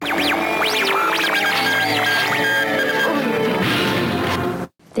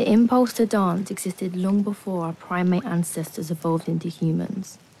impulse to dance existed long before our primate ancestors evolved into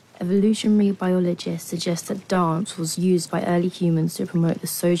humans. Evolutionary biologists suggest that dance was used by early humans to promote the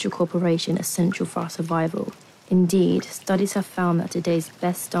social cooperation essential for our survival. Indeed, studies have found that today's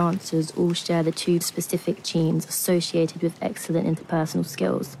best dancers all share the two specific genes associated with excellent interpersonal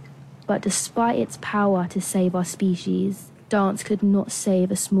skills. But despite its power to save our species, dance could not save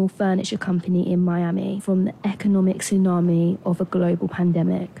a small furniture company in Miami from the economic tsunami of a global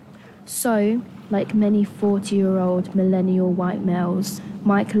pandemic. So, like many 40-year-old millennial white males,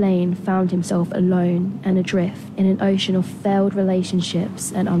 Mike Lane found himself alone and adrift in an ocean of failed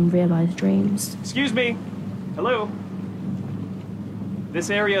relationships and unrealized dreams. Excuse me. Hello. This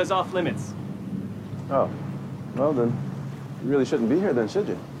area is off limits. Oh, well then, you really shouldn't be here then, should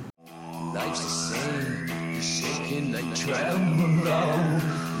you? Life's the same, you're shaking like tremolo.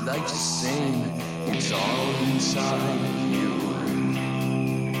 Life's the same, it's all inside you.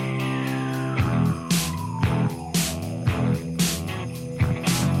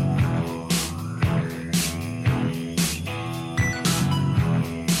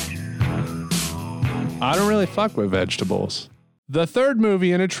 I don't really fuck with vegetables. The third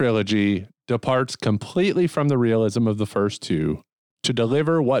movie in a trilogy departs completely from the realism of the first two to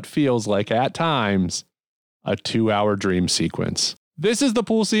deliver what feels like, at times, a 2-hour dream sequence. This is the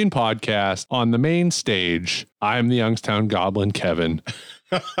Pool Scene Podcast. On the main stage, I'm the Youngstown Goblin, Kevin.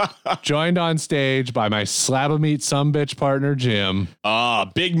 Joined on stage by my slab-o-meat sumbitch partner, Jim.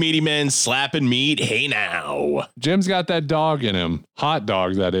 Big meaty men slapping meat. Hey now. Jim's got that dog in him. Hot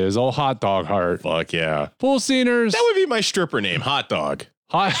dog, that is. Old hot dog heart. Fuck yeah. Pool Sceners. That would be my stripper name, Hot Dog.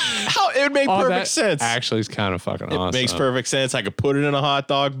 It would make perfect sense. Actually, it's kind of fucking awesome. It makes perfect sense. I could put it in a hot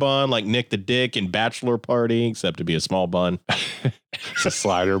dog bun like Nick the Dick in Bachelor Party, except to be a small bun. It's a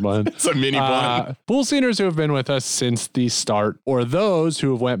slider bun. It's a mini bun. Pool Sceners who have been with us since the start, or those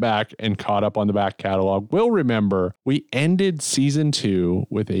who have went back and caught up on the back catalog, will remember we ended season 2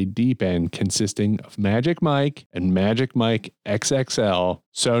 with a deep end consisting of Magic Mike and Magic Mike XXL.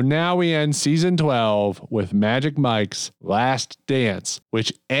 So now we end season 12 with Magic Mike's Last Dance,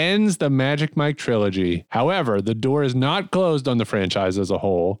 which ends the Magic Mike trilogy. However, the door is not closed on the franchise as a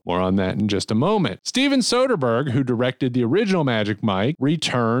whole. More on that in just a moment. Steven Soderbergh, who directed the original Magic Mike,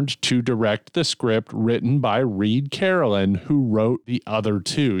 returned to direct the script written by Reed Carolyn, who wrote the other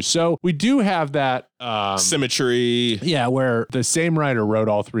two. So we do have that symmetry. Yeah, where the same writer wrote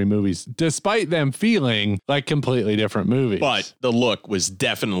all three movies, despite them feeling like completely different movies. But the look was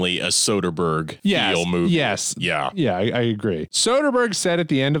definitely a Soderbergh feel movie. Yes. Yeah. Yeah, I agree. Soderbergh said at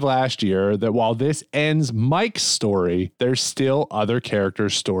the end of last year that while this ends Mike's story, there's still other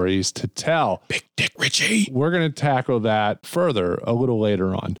characters' stories to tell. Big Dick Richie. We're going to tackle that further a little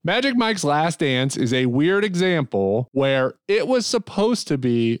later on. Magic Mike's Last Dance is a weird example where it was supposed to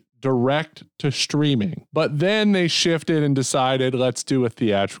be direct to streaming, but then they shifted and decided let's do a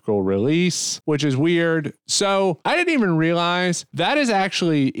theatrical release, which is weird. So I didn't even realize that is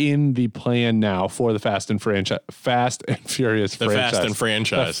actually in the plan now for the Fast and Furious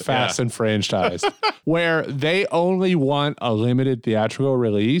franchise, where they only want a limited theatrical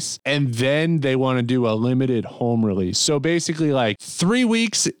release and then they want to do a limited home release. So basically like 3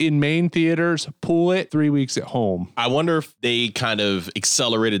 weeks in main theaters, pool it, 3 weeks at home. I wonder if they kind of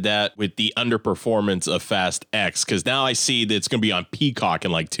accelerated that with the underperformance of Fast X, because now I see that it's going to be on Peacock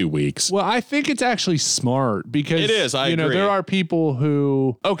in like 2 weeks. Well, I think it's actually smart because it is. I agree. There are people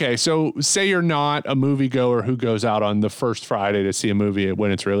who, okay, so say you're not a moviegoer who goes out on the first Friday to see a movie when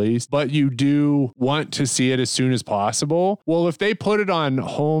it's released, but you do want to see it as soon as possible. Well, if they put it on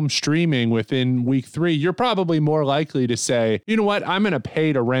home streaming within week 3, you're probably more likely to say, you know what, I'm going to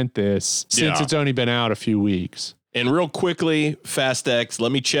pay to rent this since it's only been out a few weeks. And real quickly, Fast X,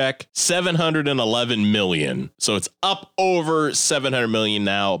 let me check, 711 million. So it's up over 700 million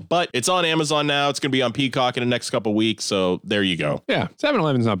now, but it's on Amazon now. It's going to be on Peacock in the next couple weeks. So there you go. Yeah,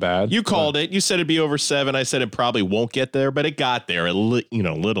 711's not bad. You called it. You said it'd be over 7. I said it probably won't get there, but it got there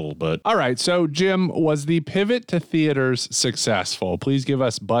little, but. All right. So Jim, was the pivot to theaters successful? Please give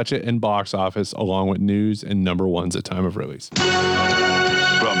us budget and box office along with news and number ones at time of release.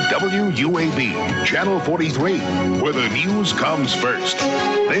 From WUAB, Channel 43, where the news comes first.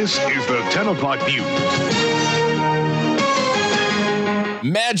 This is the 10 o'clock news.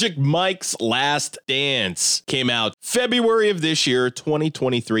 Magic Mike's Last Dance came out February of this year,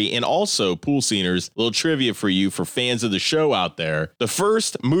 2023. And also, Pool Sceners, a little trivia for you for fans of the show out there. The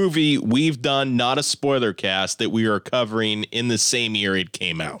first movie we've done, not a spoiler cast, that we are covering in the same year it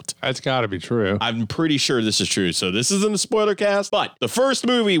came out. That's got to be true. I'm pretty sure this is true. So this isn't a spoiler cast, but the first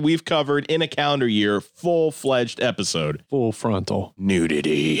movie we've covered in a calendar year, full-fledged episode. Full frontal.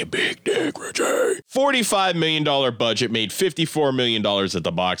 Nudity, big dick, Richie. $45 million budget, made $54 million at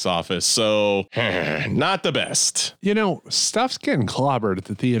the box office. So not the best. You know, stuff's getting clobbered at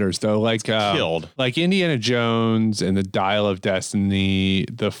the theaters, though. Like killed. Like Indiana Jones and the Dial of Destiny,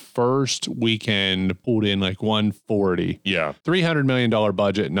 the first weekend pulled in like 140. Yeah. $300 million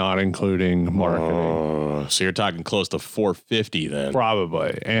budget, not including marketing. So you're talking close to 450 then.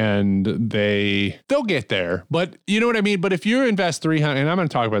 Probably. And they'll get there. But you know what I mean? But if you invest 300, and I'm going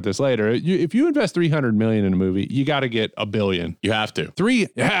to talk about this later, if you invest 300 million in a movie, you got to get $1 billion. You have to. You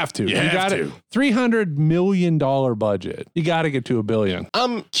have to. You got to. $300 million budget. You got to get to $1 billion.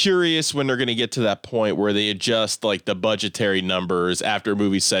 I'm curious when they're going to get to that point where they adjust like the budgetary numbers after a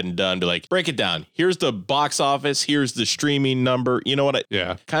movie's said and done. Be like, break it down. Here's the box office. Here's the streaming number. You know what?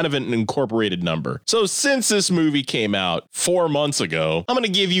 Yeah. Kind of an incorporated number. So since this movie came out 4 months ago, I'm going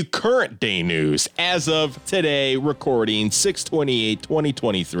to give you current day news as of today, recording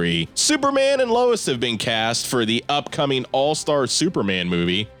 6/28/2023. Superman and Lois have been cast for the upcoming All-Star Superman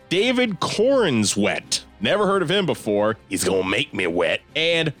movie. David Cornswet. Never heard of him before. He's gonna make me wet.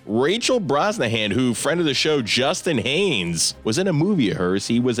 And Rachel Brosnahan, who friend of the show Justin Haynes was in a movie of hers.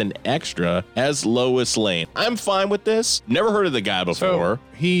 He was an extra as Lois Lane. I'm fine with this. Never heard of the guy before. So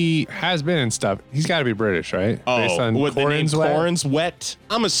he has been in stuff. He's got to be British, right? Based on with the name Cornswet? Cornswet.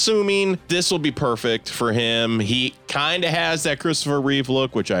 I'm assuming this will be perfect for him. He kind of has that Christopher Reeve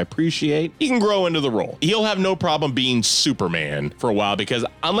look, which I appreciate. He can grow into the role. He'll have no problem being Superman for a while, because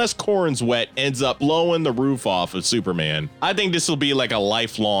unless Cornswet ends up blowing the roof off of Superman, I think this will be like a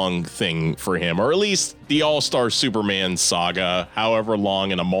lifelong thing for him, or at least the All-Star Superman saga, however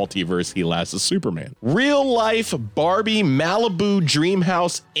long in a multiverse he lasts as Superman. Real life Barbie Malibu Dream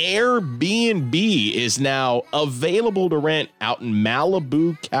House Airbnb is now available to rent out in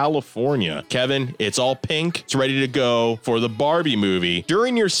Malibu, California. Kevin, it's all pink. It's ready to go for the Barbie movie.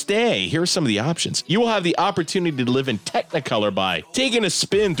 During your stay, here are some of the options. You will have the opportunity to live in Technicolor by taking a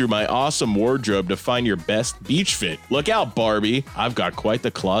spin through my awesome wardrobe to find your best beach fit. Look out, Barbie. I've got quite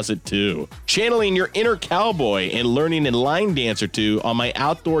the closet too. Channeling your inner cowboy and learning a line dance or two on my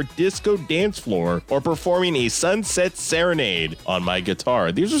outdoor disco dance floor, or performing a sunset serenade on my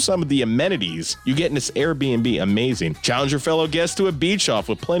guitar. These are some of the amenities you get in this Airbnb. Amazing. Challenge your fellow guests to a beach off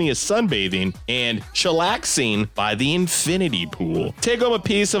with plenty of sunbathing and chillaxing by the infinity pool. Take home a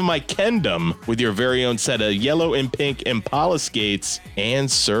piece of my Kendom with your very own set of yellow and pink Impala skates and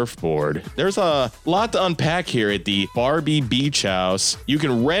surfboard. There's a lot to unpack here at the Barbie Beach House. You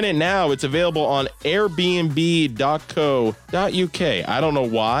can rent it now. It's available on airbnb.co.uk. I don't know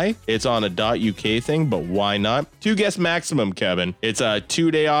why it's on a .uk thing, but why not? 2 guest maximum, Kevin. It's a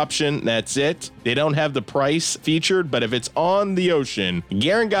 2-day option. That's it. They don't have the price featured, but if it's on the ocean,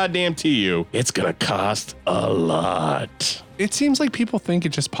 guarantee you, it's gonna cost a lot. It seems like people think it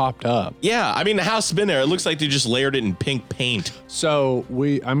just popped up. Yeah, I mean, the house has been there. It looks like they just layered it in pink paint. So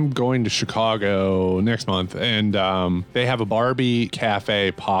I'm going to Chicago next month, and they have a Barbie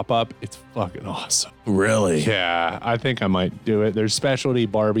cafe pop-up. It's fucking awesome. Really? Yeah, I think I might do it. There's specialty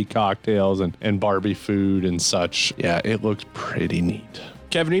Barbie cocktails and Barbie food and such. Yeah, it looks pretty neat.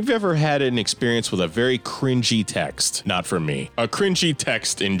 Kevin, have you ever had an experience with a very cringy text? Not from me. A cringy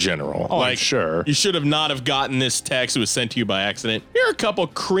text in general. Oh, like, sure. You should have not have gotten this text. It was sent to you by accident. Here are a couple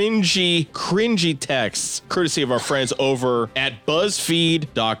cringy texts, courtesy of our friends over at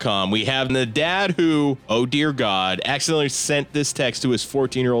BuzzFeed.com. We have the dad who, oh dear God, accidentally sent this text to his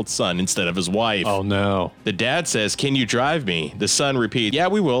 14-year-old son instead of his wife. Oh no. The dad says, "Can you drive me?" The son repeats, "Yeah,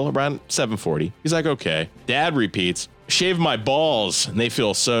 we will, around 7:40. He's like, "Okay." Dad repeats, "Shave my balls and they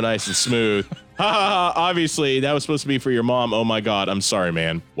feel so nice and smooth." Obviously, that was supposed to be for your mom. Oh my God, I'm sorry,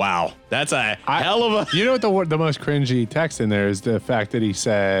 man. Wow. That's a hell of a... You know what the most cringy text in there is? The fact that he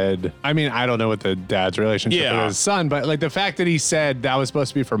said, I mean, I don't know what the dad's relationship with his son, but like the fact that he said that was supposed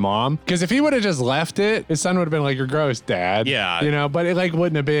to be for mom. Because if he would have just left it, his son would have been like, "You're gross, dad." Yeah. You know, but it like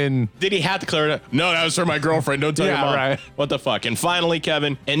wouldn't have been... Did he have to clear it up? No, that was for my girlfriend. Don't tell your mom. Right. What the fuck? And finally,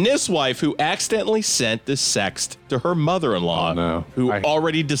 Kevin, and this wife who accidentally sent the sext to her mother-in-law, who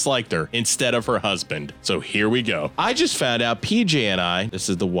already disliked her, instead of her husband. So here we go. I just found out PJ and I, this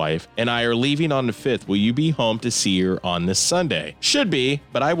is the wife, and I are leaving on the 5th. Will you be home to see her on this Sunday? Should be,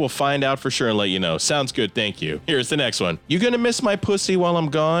 but I will find out for sure and let you know. Sounds good, thank you. Here's the next one. You gonna miss my pussy while I'm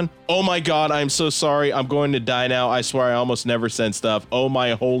gone? Oh my God, I'm so sorry. I'm going to die now. I swear I almost never send stuff. Oh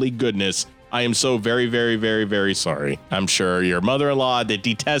my holy goodness. I am so very, very, very, very sorry. I'm sure your mother-in-law that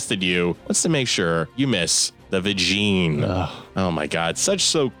detested you wants to make sure you miss the vagine. Oh my God, such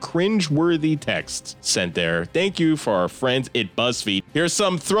so cringe-worthy texts sent there. Thank you for our friends at BuzzFeed. Here's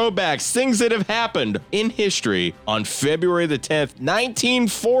some throwbacks, things that have happened in history on February the 10th,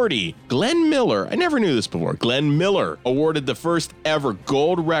 1940. Glenn Miller, I never knew this before. Glenn Miller awarded the first ever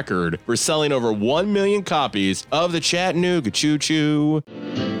gold record for selling over 1 million copies of the Chattanooga Choo Choo.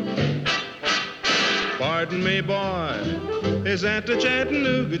 Pardon me, boy, is that the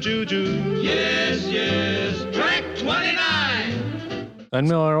Chattanooga Choo-Choo? Yes, yes, track 29. Glenn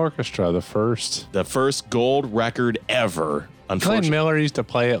Miller Orchestra, the first gold record ever. Glenn Miller used to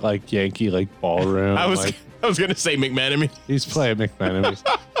play at like Yankee Lake Ballroom. I was gonna say McManamy. He used to play at McManamy's.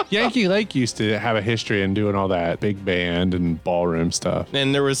 Yankee Lake used to have a history in doing all that big band and ballroom stuff.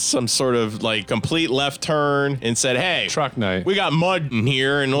 And there was some sort of like complete left turn and said, hey, truck night. We got mud in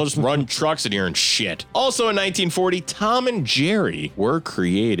here and we'll just run trucks in here and shit. Also in 1940, Tom and Jerry were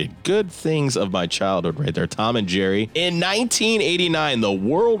created. Good things of my childhood right there. Tom and Jerry. In 1989, the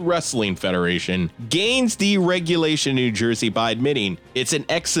World Wrestling Federation gains deregulation in New Jersey by admitting it's an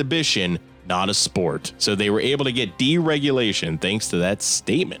exhibition, not a sport. So they were able to get deregulation thanks to that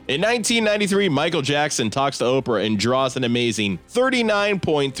statement. In 1993, Michael Jackson talks to Oprah and draws an amazing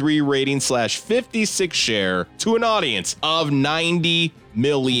 39.3 rating / 56 share to an audience of 90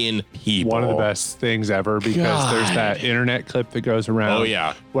 million people. One of the best things ever, because there's that internet clip that goes around. Oh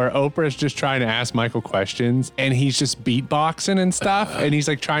yeah, where Oprah's just trying to ask Michael questions and he's just beatboxing and stuff, and he's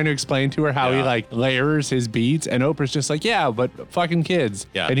like trying to explain to her how he like layers his beats, and Oprah's just like, yeah, but fucking kids.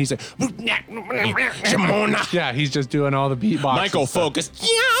 Yeah. And he's like, yeah, he's just doing all the beatbox. Michael, focus.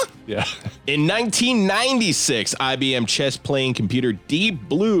 Yeah. In 1996, IBM chess playing computer Deep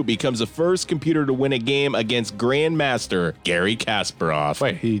Blue becomes the first computer to win a game against Grandmaster Gary Kasparov.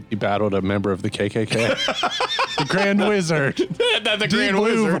 Wait, he battled a member of the KKK? The Grand Wizard. The Deep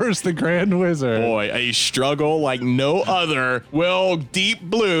Blue versus the Grand Wizard. Boy, a struggle like no other. Will Deep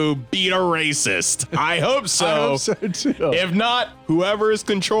Blue beat a racist? I hope so. I hope so too. If not, whoever is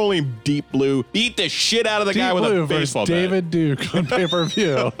controlling Deep Blue, beat the shit out of the guy with a baseball bat. David Duke on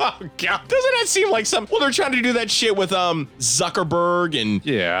pay-per-view. Oh, God. Doesn't that seem like some... Well, they're trying to do that shit with Zuckerberg and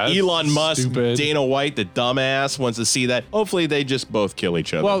Elon Musk. Stupid. Dana White, the dumbass, wants to see that. Hopefully, they just both kill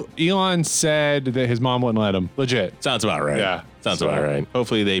each other. Well, Elon said that his mom wouldn't let him. Legit. Sounds about right. Yeah. Sounds about right.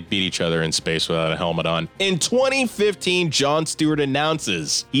 Hopefully they beat each other in space without a helmet on. In 2015, Jon Stewart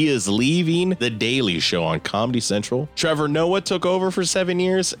announces he is leaving The Daily Show on Comedy Central. Trevor Noah took over for 7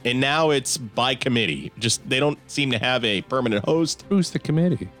 years, and now it's by committee. Just, they don't seem to have a permanent host. Who's the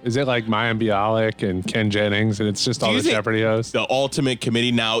committee? Is it like Mayim Bialik and Ken Jennings, and it's just all the Jeopardy hosts? The ultimate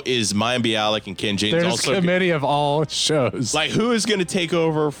committee now is Mayim Bialik and Ken Jennings. There's a committee of all shows. Like, who is going to take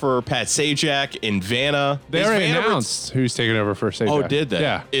over for Pat Sajak and Vanna? They already announced who's taking over for Sajak. Oh, did they?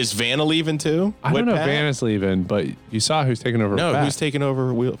 Yeah. Is Vanna leaving too? I don't know if Vanna's leaving, but you saw who's taking over. No, Pat. who's taking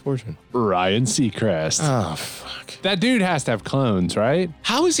over Wheel of Fortune? Ryan Seacrest. Oh, fuck. That dude has to have clones, right?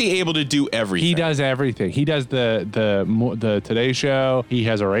 How is he able to do everything? He does everything. He does the Today Show. He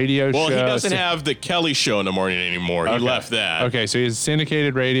has a radio show. Well, he doesn't have the Kelly Show in the morning anymore. Okay. He left that. Okay, so he has a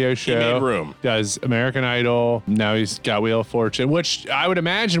syndicated radio show. He made room. Does American Idol. Now he's got Wheel of Fortune, which I would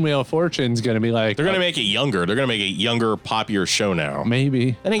imagine Wheel of Fortune's going to be like... They're going to make it younger. They're going to make a younger, poppier show now.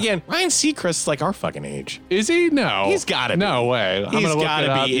 Maybe. And again, Ryan Seacrest's like our fucking age. Is he? No. He's got to be. No way. I'm He's going to look got it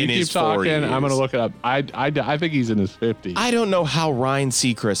to up. be in You his keep talking. 40s. I'm going to look it up. I think he's in his 50s. I don't know how Ryan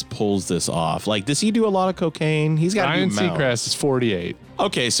Seacrest pulls this off. Like, does he do a lot of cocaine? He's got Ryan Seacrest is 48.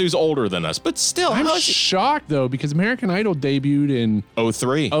 Okay, so he's older than us, but still, I'm shocked though, because American Idol debuted in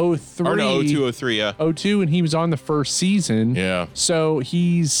 03. Or no, 02, 03, yeah. 02, and he was on the first season. Yeah. So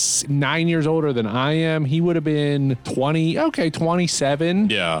he's 9 years older than I am. He would have been 27.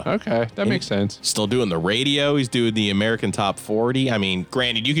 Yeah. Okay, that makes sense. Still doing the radio. He's doing the American Top 40. I mean,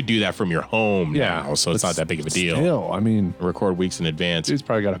 granted, you could do that from your home now, so it's not that big of a deal. Still, I mean, record weeks in advance. Dude's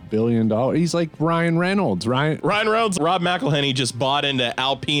probably got $1 billion. He's like Ryan Reynolds. Ryan Reynolds. Rob McElhenney just bought into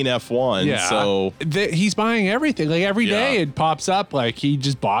Alpine F1. Yeah. So he's buying everything. Like every day it pops up like he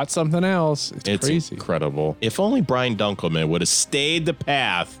just bought something else. It's crazy. Incredible. If only Brian Dunkelman would have stayed the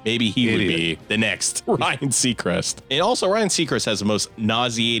path, maybe he would be the next Ryan Seacrest. And also Ryan Seacrest has the most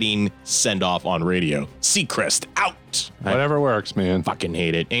nauseating send-off on radio. Seacrest out. Whatever works, man. Fucking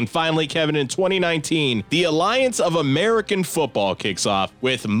hate it. And finally, Kevin, in 2019, the Alliance of American Football kicks off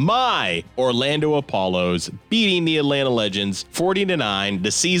with my Orlando Apollos beating the Atlanta Legends 40-9.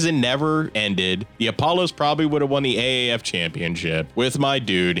 The season never ended. The Apollos probably would have won the AAF championship with my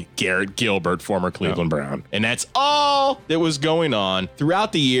dude, Garrett Gilbert, former Cleveland Brown. And that's all that was going on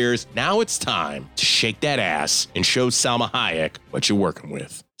throughout the years. Now it's time to shake that ass and show Salma Hayek what you're working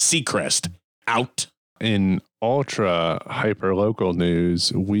with. Seacrest, out. In ultra hyper local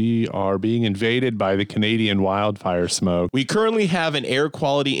news, we are being invaded by the Canadian wildfire smoke. We currently have an air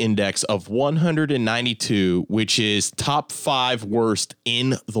quality index of 192, which is top 5 worst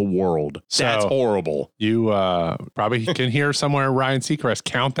in the world. So, that's horrible. You probably can hear somewhere Ryan Seacrest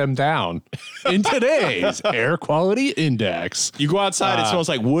count them down in today's air quality index. You go outside, it smells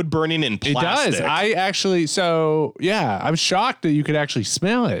like wood burning and plastic. It does. I actually, I'm shocked that you could actually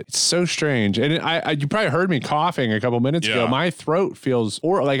smell it. It's so strange. And you probably heard me coughing a couple minutes ago. My throat feels,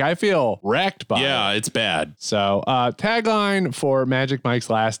 I feel wrecked by it. Yeah, it's bad. So tagline for Magic Mike's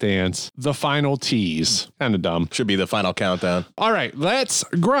Last Dance, the final tease. Kind of dumb. Should be the final countdown. All right, let's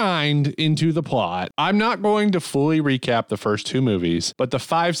grind into the plot. I'm not going to fully recap the first 2 movies, but the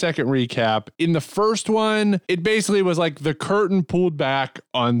 5-second recap. In the first one, it basically was like the curtain pulled back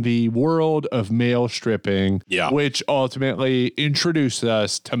on the world of male stripping, which ultimately introduced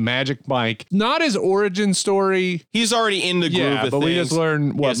us to Magic Mike. Not his origin story. He's already in the groove of but things. we just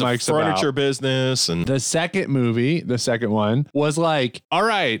learned what Mike's about. Furniture about. business. And the second movie, the second one, was like, all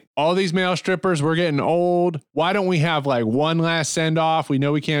right, all these male strippers, we're getting old. Why don't we have like one last send off? We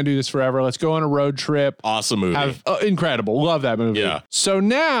know we can't do this forever. Let's go on a road trip. Awesome movie. Incredible. Love that movie. Yeah. So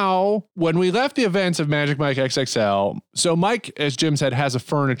now, when we left the events of Magic Mike XXL, so Mike, as Jim said, has a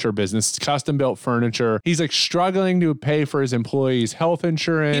furniture business, custom built furniture. He's like struggling to pay for his employees' health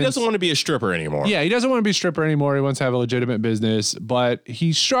insurance. He doesn't want to be a stripper anymore. Yeah, he doesn't want to be a stripper anymore. He wants to have a legitimate business, but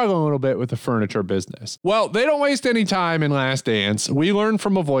he's struggling a little bit with the furniture business. Well, they don't waste any time in Last Dance. We learn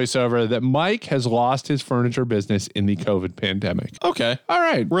from a voiceover that Mike has lost his furniture business in the COVID pandemic. Okay. All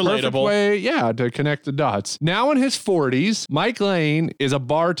right. Relatable. Perfect way, to connect the dots. Now in his 40s, Mike Lane is a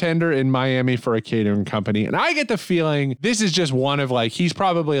bartender in Miami for a catering company. And I get the feeling this is just one of he's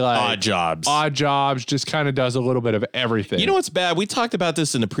probably odd jobs, just kind of does a little bit of everything. You know what's bad? We talked about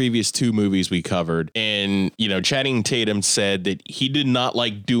this in the previous 2 movies we covered. And, Channing Tatum said that he did not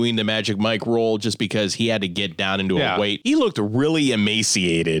like doing the Magic Mike role just because he had to get down into a weight. He looked really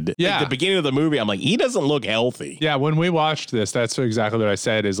emaciated. Yeah. At the beginning of the movie, I'm like, he doesn't look healthy. Yeah, when we watched this, that's exactly what I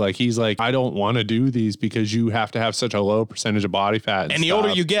said is he's like, I don't want to do these because you have to have such a low percentage of body fat. And the older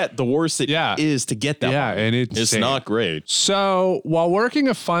you get, the worse it is to get that. Yeah, and it's not great. So while working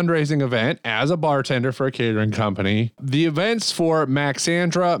a fundraising event as a bartender for a catering company, the event's for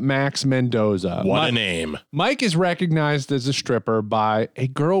Maxandra Max Mendoza. What a name. Mike is recognized as a stripper by a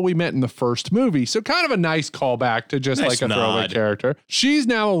girl we met in the first movie. So kind of a nice callback to just nice a throwaway character. She's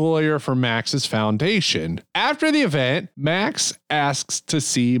now a lawyer for Max's foundation. After the event, Max asks to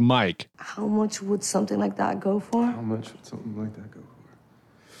see Mike. How much would something like that go for? How much would something like that go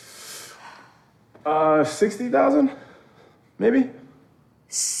for? 60,000? Maybe?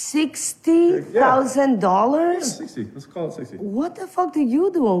 $60,000? Yeah, 60. Let's call it 60. What the fuck did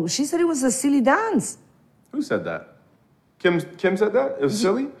you do? She said it was a silly dance. Who said that? Kim said that? It was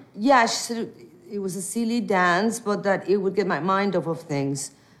silly? Yeah, she said it was a silly dance, but that it would get my mind off of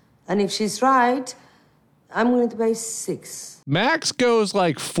things. And if she's right, I'm willing to pay 6. Max goes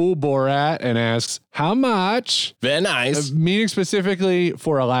full Borat and asks, how much? Very nice. Meaning specifically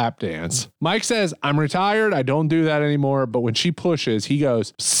for a lap dance. Mike says, I'm retired. I don't do that anymore. But when she pushes, he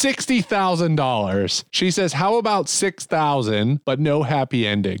goes, $60,000. She says, how about 6,000, but no happy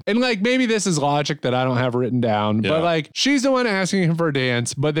ending? And maybe this is logic that I don't have written down, but she's the one asking him for a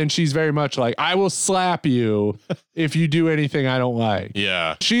dance. But then she's very much I will slap you if you do anything I don't like.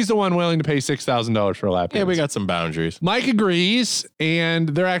 Yeah. She's the one willing to pay $6,000 for a lap dance. Yeah, we got some boundaries. Mike agrees, and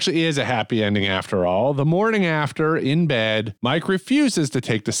there actually is a happy ending after all. The morning after, in bed, Mike refuses to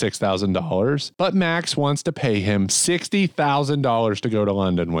take the $6,000, but Max wants to pay him $60,000 to go to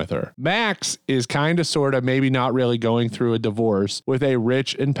London with her. Max is kind of, sort of, maybe not really going through a divorce with a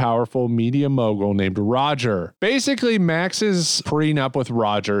rich and powerful media mogul named Roger. Basically, Max's prenup with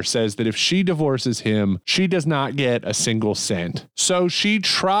Roger says that if she divorces him, she does not get a single cent. So she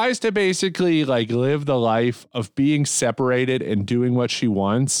tries to basically live the life life of being separated and doing what she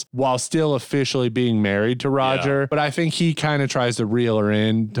wants while still officially being married to Roger. But I think he kind of tries to reel her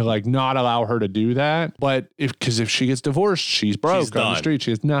in to like not allow her to do that. But because if she gets divorced, she's broke on the street.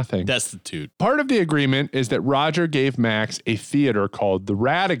 She has nothing. Destitute. Part of the agreement is that Roger gave Max a theater called the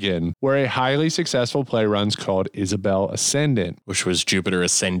Radigan, where a highly successful play runs called Isabel Ascendant. Which was Jupiter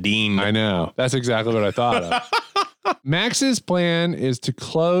Ascending. I know. That's exactly what I thought of. Max's plan is to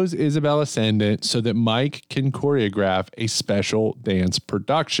close Isabel Ascendant so that Mike can choreograph a special dance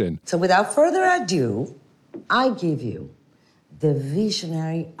production. So without further ado, I give you the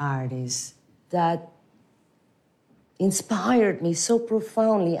visionary artist that inspired me so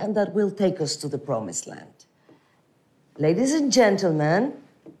profoundly and that will take us to the promised land. Ladies and gentlemen,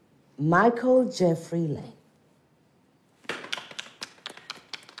 Michael Jeffrey Lane.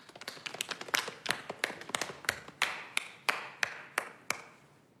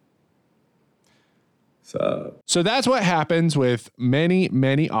 So that's what happens with many,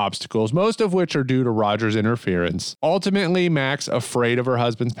 many obstacles, most of which are due to Roger's interference. Ultimately, Max, afraid of her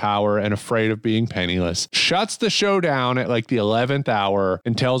husband's power and afraid of being penniless, shuts the show down at like the 11th hour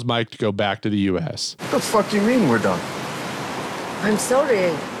and tells Mike to go back to the U.S. What the fuck do you mean we're done? I'm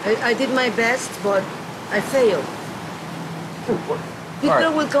sorry. I did my best, but I failed.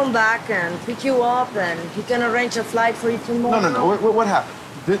 Peter will come back and pick you up, and he can arrange a flight for you tomorrow. No. What happened?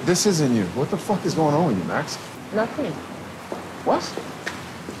 This isn't you. What the fuck is going on with you, Max? Nothing. What?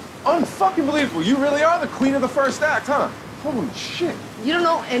 Unfucking believable. You really are the queen of the first act, huh? Holy shit. You don't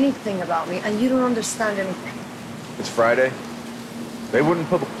know anything about me, and you don't understand anything. It's Friday. They wouldn't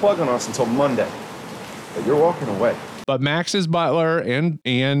pull the plug on us until Monday. But you're walking away. But Max's butler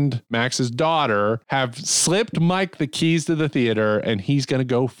and Max's daughter have slipped Mike the keys to the theater, and he's going to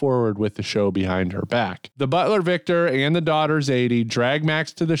go forward with the show behind her back. The butler, Victor, and the daughter, Zadie, drag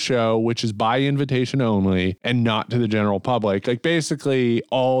Max to the show, which is by invitation only and not to the general public. Like, basically,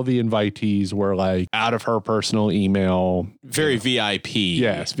 all the invitees were like out of her personal email. Very VIP.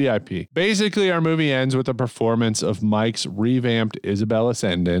 Yes, VIP. Basically, our movie ends with a performance of Mike's revamped Isabel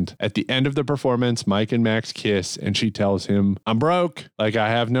Ascendant. At the end of the performance, Mike and Max kiss, and she tells him, I'm broke. Like, I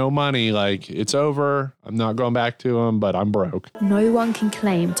have no money. Like, it's over. I'm not going back to him, but I'm broke. No one can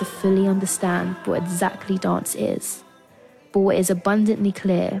claim to fully understand what exactly dance is. But what is abundantly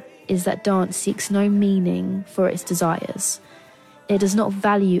clear is that dance seeks no meaning for its desires. It does not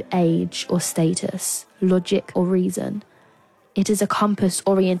value age or status, logic or reason. It is a compass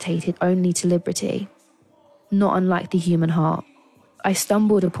orientated only to liberty, not unlike the human heart. I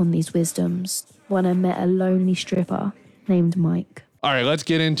stumbled upon these wisdoms when I met a lonely stripper named Mike. All right, let's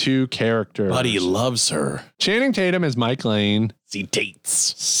get into characters. Buddy loves her. Channing Tatum as Mike Lane. See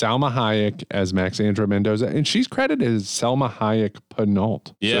dates. Salma Hayek as Max Andra Mendoza. And she's credited as Salma Hayek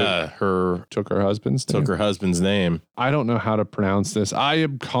Penault. Yeah, so took her husband's name. I don't know how to pronounce this.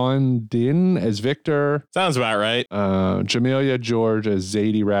 Ayub Khan-Din as Victor. Sounds about right. Jamelia George as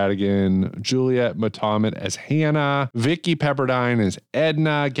Zadie Radigan. Juliet Matamet as Hannah. Vicky Pepperdine as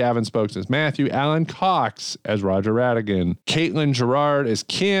Edna. Gavin Spokes as Matthew. Alan Cox as Roger Radigan. Caitlin Gerard as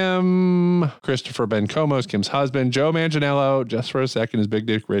Kim. Christopher Bencomo as Kim's husband. Joe Manganiello, just for a second, as Big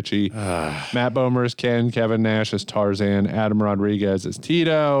Dick Richie. Matt Bomer as Ken. Kevin Nash as Tarzan. Adam Rodriguez as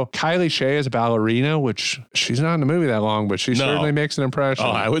Tito. Kylie Shea as Ballerina, which she's not in the movie that long, but she certainly makes an impression. Oh,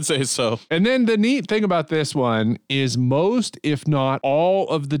 I would say so. And then the neat thing about this one is most, if not all,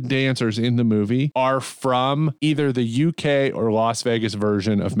 of the dancers in the movie are from either the UK or Las Vegas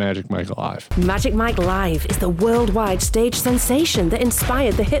version of Magic Mike Live. Magic Mike Live is the worldwide stage sensation that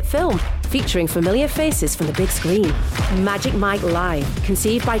inspired the hit film, featuring familiar faces from the big screen. Magic Mike Live,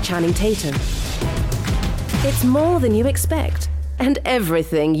 conceived by Channing Tatum. It's more than you expect and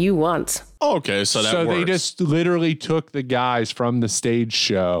everything you want. Okay, so that works. They just literally took the guys from the stage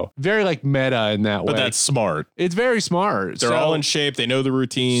show. Very like meta in that way. But that's smart. It's very smart. They're all in shape. They know the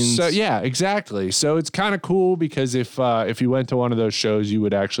routines. So yeah, exactly. So it's kind of cool because if you went to one of those shows, you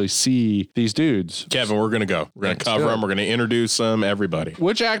would actually see these dudes. Kevin, we're going to go. We're going to cover them. We're going to introduce them, everybody.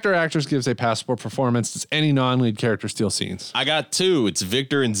 Which actor or actress gives a passport performance? Does any non-lead character steal scenes? I got two. It's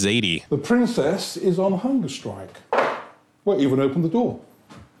Victor and Zadie. The princess is on hunger strike. Well, even open the door.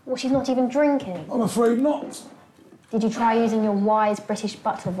 Well, she's not even drinking. I'm afraid not. Did you try using your wise British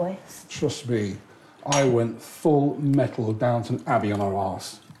butler voice? Trust me, I went full metal Downton Abbey on her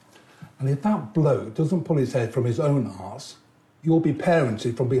arse. And if that bloke doesn't pull his head from his own arse, you'll be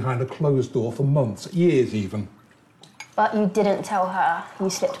parented from behind a closed door for months, years even. But you didn't tell her you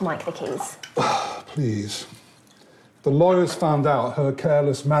slipped Mike the keys. Please. If the lawyers found out her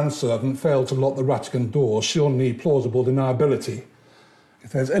careless manservant failed to lock the Ratigan door, she'll need plausible deniability.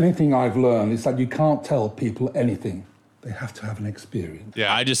 If there's anything I've learned, it's that you can't tell people anything. They have to have an experience.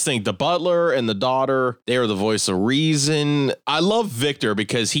 Yeah, I just think the butler and the daughter, they are the voice of reason. I love Victor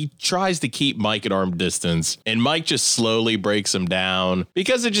because he tries to keep Mike at arm distance, and Mike just slowly breaks him down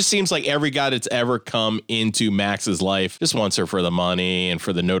because it just seems like every guy that's ever come into Max's life just wants her for the money and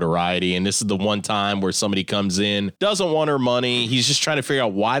for the notoriety. And this is the one time where somebody comes in, doesn't want her money. He's just trying to figure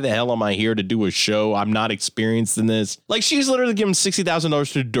out, why the hell am I here to do a show? I'm not experienced in this. Like, she's literally given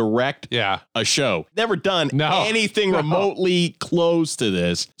 $60,000 to direct a show. Never done anything remotely close to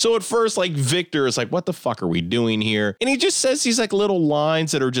this. So at first, like, Victor is like, what the fuck are we doing here? And he just says these like little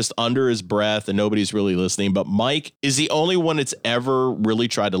lines that are just under his breath and nobody's really listening. But Mike is the only one that's ever really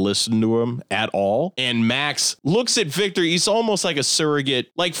tried to listen to him at all. And Max looks at Victor. He's almost like a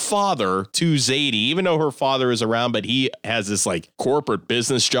surrogate, like, father to Zadie, even though her father is around, but he has this like corporate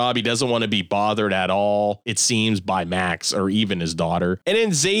business job. He doesn't want to be bothered at all, it seems, by Max or even his daughter. And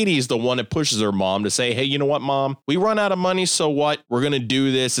then Zadie's the one that pushes her mom to say, hey, you know what, Mom? We run out of money, so what? We're going to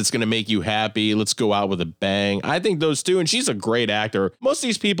do this. It's going to make you happy. Let's go out with a bang. I think those two, and she's a great actor. Most of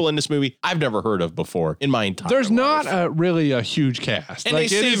these people in this movie I've never heard of before in my entire There's life. not really a huge cast. And like,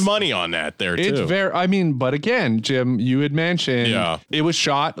 they save money on that there, too. It's very, I mean, but again, Jim, you had mentioned it was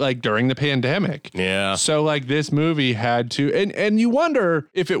shot like during the pandemic. Yeah. So like this movie had to, and you wonder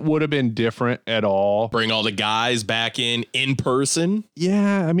if it would have been different at all. Bring all the guys back in person.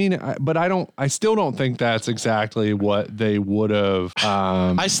 Yeah. I mean, I still don't think that's exactly what they would have.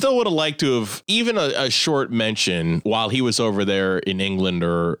 I still would have liked to have even a short mention while he was over there in England,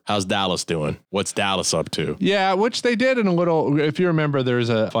 or how's Dallas doing? What's Dallas up to? Yeah, which they did in a little, if you remember, there's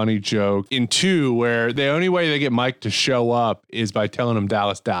a funny joke in 2 where the only way they get Mike to show up is by telling him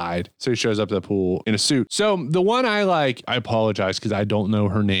Dallas died. So he shows up to the pool in a suit. So the one I like, I apologize because I don't know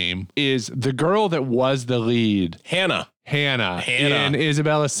her name, is the girl that was the lead. Hannah in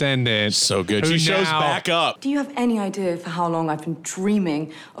Isabel Ascendant. So good. She shows back up. Do you have any idea for how long I've been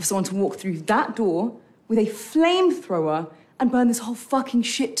dreaming of someone to walk through that door with a flamethrower and burn this whole fucking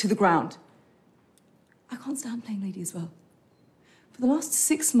shit to the ground? I can't stand playing lady as well. For the last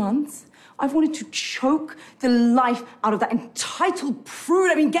 6 months, I've wanted to choke the life out of that entitled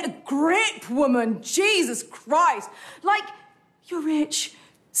prude. I mean, get a grip, woman. Jesus Christ. Like, you're rich.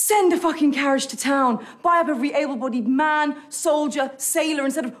 Send a fucking carriage to town. Buy up every able-bodied man, soldier, sailor,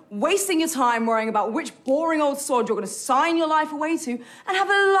 instead of wasting your time worrying about which boring old sod you're going to sign your life away to, and have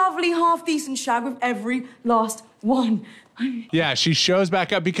a lovely half-decent shag with every last one. Yeah, she shows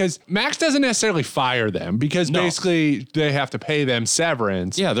back up because Max doesn't necessarily fire them because basically they have to pay them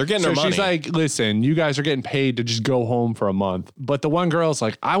severance. Yeah, they're getting their money. So she's like, listen, you guys are getting paid to just go home for a month. But the one girl's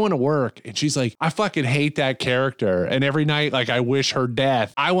like, I want to work. And she's like, I fucking hate that character. And every night, like, I wish her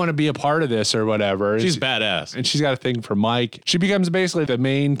death. I want to be a part of this or whatever. She's badass. And she's got a thing for Mike. She becomes basically the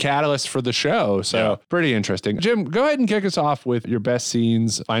main catalyst for the show. So pretty interesting. Jim, go ahead and kick us off with your best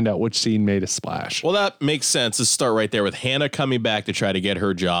scenes. Find out which scene made a splash. Well, that makes sense. Let's start right there with Hannah coming back to try to get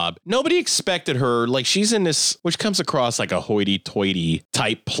her job. Nobody expected her. Like, she's in this, which comes across like a hoity-toity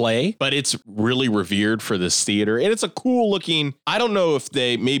type play, but it's really revered for this theater. And it's a cool looking, I don't know if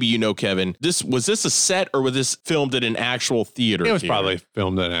maybe you know, Kevin, was this a set or was this filmed at an actual theater? It was probably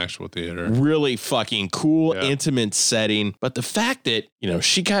filmed at an actual theater. Really fucking cool, intimate setting. But the fact that,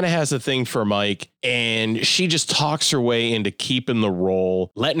 she kind of has a thing for Mike and she just talks her way into keeping the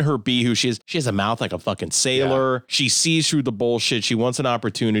role, letting her be who she is. She has a mouth like a fucking sailor. Yeah. She sees through the bullshit. She wants an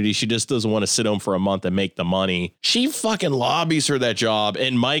opportunity. She just doesn't want to sit home for a month and make the money. She fucking lobbies her that job.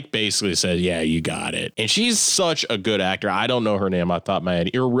 And Mike basically says, yeah, you got it. And she's such a good actor. I don't know her name off the top of my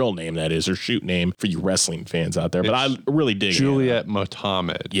head. Her real name, that is, her shoot name for you wrestling fans out there. But I really dig Juliet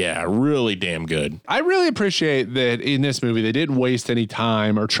Mohamed. Yeah, really damn good. I really appreciate that in this movie, they didn't waste any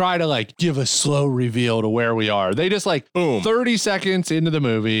time or try to like give a slow reveal to where we are. They just like, boom, 30 seconds into the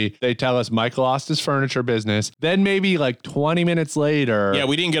movie, they tell us Mike lost his furniture business. Then maybe like 20 minutes later. Yeah,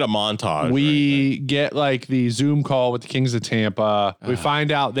 we didn't get a montage. We get like the Zoom call with the Kings of Tampa. We find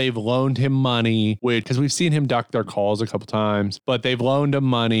out they've loaned him money, because we've seen him duck their calls a couple times, but they've loaned him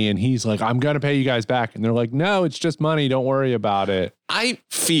money and he's like, I'm going to pay you guys back. And they're like, no, it's just money. Don't worry about it. I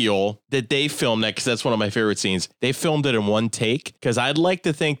feel that they filmed that because that's one of my favorite scenes. They filmed it in one take because I'd like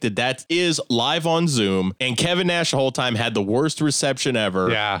to think that is live on Zoom and Kevin Nash the whole time had the worst reception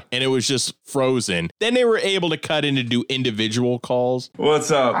ever. Yeah. And it was just frozen. Then they were able to cut in to do individual calls. What's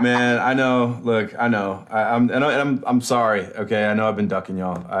up, man? I know. Look, I know. I'm sorry. Okay. I know I've been ducking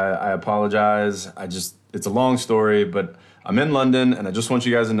y'all. I apologize. It's a long story, but I'm in London and I just want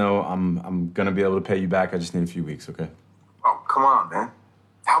you guys to know I'm going to be able to pay you back. I just need a few weeks. Okay. Oh, come on, man.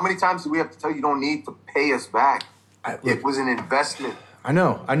 How many times do we have to tell you don't need to pay us back? It was an investment. I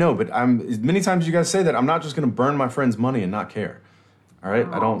know, but as many times you guys say that, I'm not just gonna burn my friend's money and not care. All right?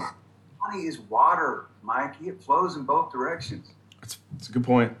 I don't. Money is water, Mikey. It flows in both directions. It's a good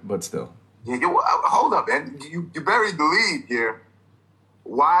point, but still. Yeah, hold up, man. You buried the lead here.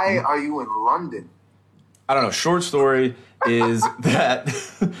 Why are you in London? I don't know. Short story is that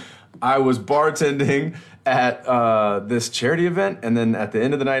I was bartending at this charity event, and then at the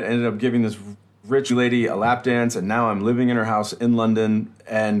end of the night, I ended up giving this rich lady a lap dance, and now I'm living in her house in London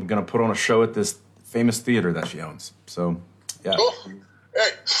and gonna put on a show at this famous theater that she owns. So, yeah. Oh, hey,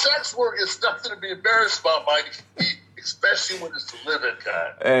 sex work is nothing to be embarrassed about, Mike. Especially when it's the living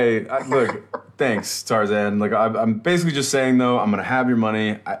kind. Hey, look, thanks, Tarzan. Like, I'm basically just saying, though, I'm going to have your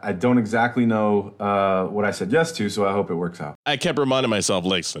money. I don't exactly know what I said yes to, so I hope it works out. I kept reminding myself,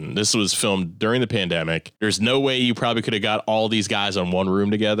 listen, this was filmed during the pandemic. There's no way you probably could have got all these guys on one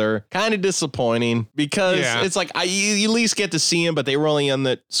room together. Kind of disappointing because it's like you at least get to see them, but they were only on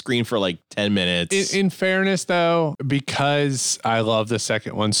the screen for like 10 minutes. In fairness, though, because I love the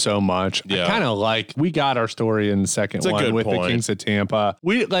second one so much, I kind of like, we got our story in the second one with the Kings of Tampa.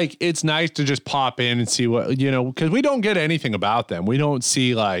 We like, it's nice to just pop in and see what, because we don't get anything about them. We don't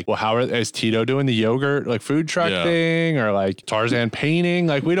see like, well, how is Tito doing the yogurt like food truck thing, or like Tarzan painting?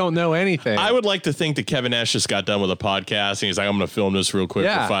 Like, we don't know anything. I would like to think that Kevin Nash just got done with a podcast and he's like, I'm going to film this real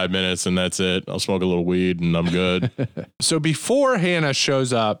quick for 5 minutes and that's it. I'll smoke a little weed and I'm good. So before Hannah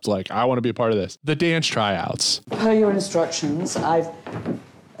shows up, like, I want to be a part of this, the dance tryouts. Per your instructions, I've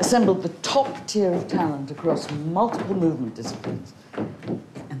assembled the top tier of talent across multiple movement disciplines. And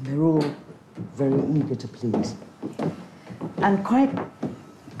they're all very eager to please. And quite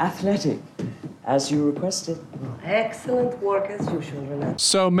athletic, as you requested. Excellent work as usual, Renata.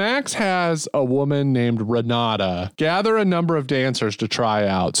 So Max has a woman named Renata gather a number of dancers to try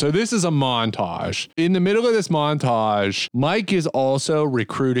out. So this is a montage. In the middle of this montage, Mike is also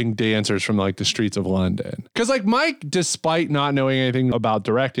recruiting dancers from like the streets of London. Because like Mike, despite not knowing anything about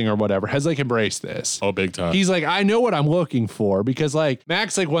directing or whatever, has like embraced this. Oh, big time. He's like, I know what I'm looking for, because like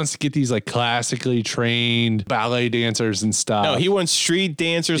Max like wants to get these like classically trained ballet dancers and stuff. No, he wants street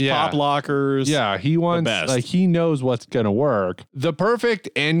dancers, pop lockers. Yeah, he wants, like, he knows what's going to work. The perfect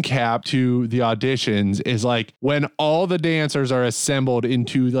end cap to the auditions is like when all the dancers are assembled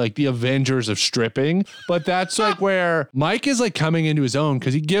into like the Avengers of stripping. But that's like where Mike is like coming into his own,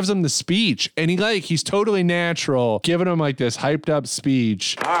 because he gives them the speech and he's totally natural, giving them like this hyped up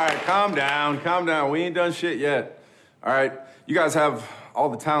speech. All right, calm down. We ain't done shit yet. All right, you guys have all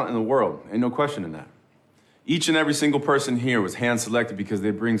the talent in the world. Ain't no question in that. Each and every single person here was hand-selected because they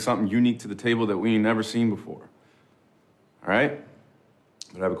bring something unique to the table that we ain't never seen before. All right?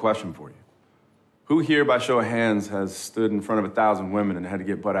 But I have a question for you. Who here, by show of hands, has stood in front of 1,000 women and had to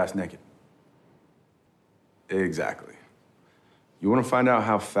get butt-ass naked? Exactly. You want to find out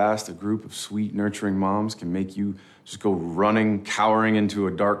how fast a group of sweet, nurturing moms can make you just go running, cowering into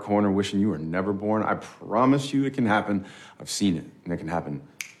a dark corner, wishing you were never born? I promise you it can happen. I've seen it, and it can happen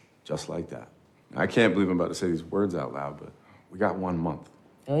just like that. I can't believe I'm about to say these words out loud, but we got 1 month.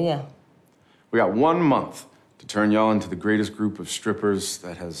 Oh, yeah. We got 1 month to turn y'all into the greatest group of strippers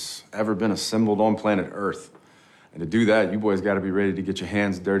that has ever been assembled on planet Earth. And to do that, you boys got to be ready to get your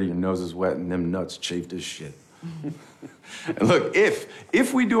hands dirty, your noses wet, and them nuts chafed as shit. And look,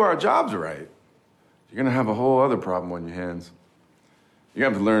 if we do our jobs right, you're going to have a whole other problem on your hands. You're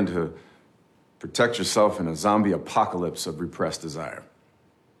going to have to learn to protect yourself in a zombie apocalypse of repressed desire.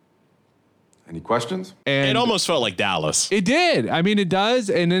 Any questions? And it almost felt like Dallas. It did. I mean, it does.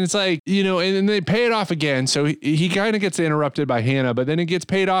 And then it's like, and then they pay it off again. So he kind of gets interrupted by Hannah, but then it gets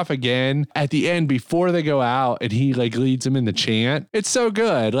paid off again at the end before they go out, and he like leads them in the chant. It's so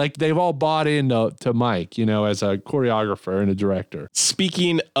good. Like, they've all bought into Mike, as a choreographer and a director.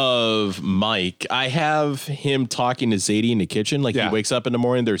 Speaking of Mike, I have him talking to Zadie in the kitchen. Like, he wakes up in the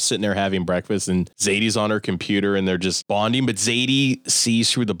morning, they're sitting there having breakfast, and Zadie's on her computer and they're just bonding, but Zadie sees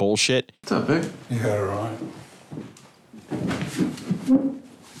through the bullshit. What's up, babe? Yeah, right.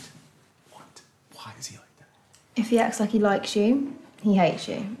 Why is he like that? If he acts like he likes you, he hates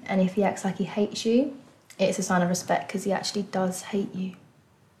you. And if he acts like he hates you, it's a sign of respect, because he actually does hate you.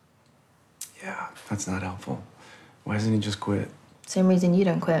 Yeah, that's not helpful. Why doesn't he just quit? Same reason you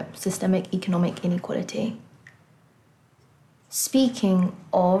don't quit. Systemic economic inequality. Speaking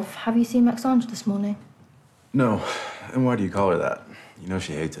of, have you seen Maxandra this morning? No. And why do you call her that? You know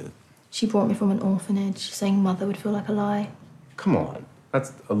she hates it. She brought me from an orphanage, saying mother would feel like a lie. Come on.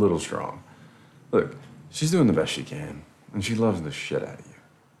 That's a little strong. Look, she's doing the best she can, and she loves the shit out of you.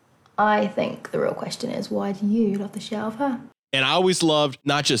 I think the real question is, why do you love the shit out of her? And I always loved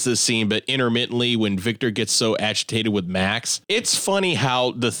not just this scene, but intermittently when Victor gets so agitated with Max. It's funny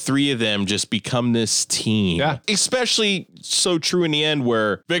how the three of them just become this team. Yeah. Especially so true in the end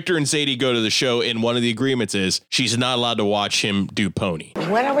where Victor and Zadie go to the show and one of the agreements is she's not allowed to watch him do Pony.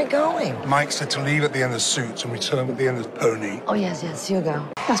 Where are we going? Mike said to leave at the end of Suits and return at the end of Pony. Oh, yes, you go.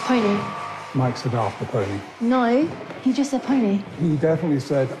 That's Pony. Mike said after Pony. No, he just said Pony. He definitely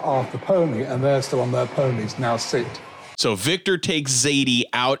said after Pony, and they're still on their ponies. Now sit. So Victor takes Zadie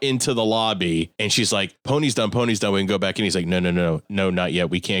out into the lobby and she's like, Pony's done. We can go back. And he's like, no, not yet.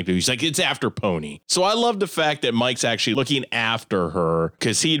 We can't do. He's like, it's after Pony. So I love the fact that Mike's actually looking after her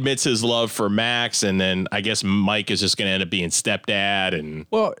because he admits his love for Max. And then I guess Mike is just going to end up being stepdad. And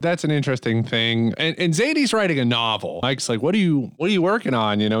well, that's an interesting thing. And Zadie's writing a novel. Mike's like, what are you working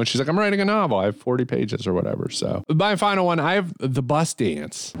on? You know, and she's like, I'm writing a novel. I have 40 pages or whatever. So my final one, I have the bus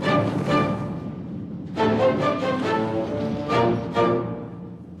dance.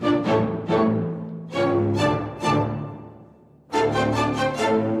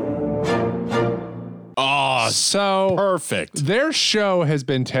 So perfect. Their show has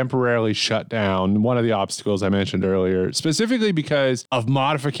been temporarily shut down. One of the obstacles I mentioned earlier, specifically because of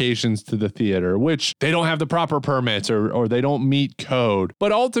modifications to the theater, which they don't have the proper permits or they don't meet code.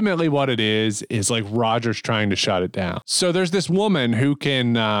 But ultimately what it is like Roger's trying to shut it down. So there's this woman who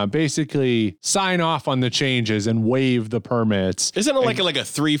can basically sign off on the changes and waive the permits. Isn't it like a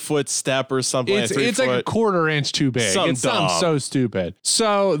 3-foot step or something? It's like a 1/4 inch too big. It sounds so stupid.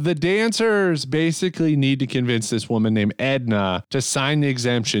 So the dancers basically need to convince this woman named Edna to sign the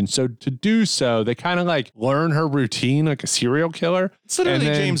exemption. So to do so, they kind of like learn her routine like a serial killer. It's literally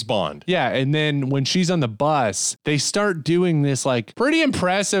James Bond. Yeah. And then when she's on the bus, they start doing this like pretty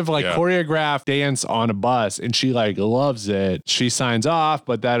impressive, choreographed dance on a bus. And she like loves it. She signs off,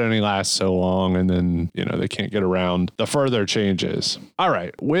 but that only lasts so long. And then, they can't get around the further changes. All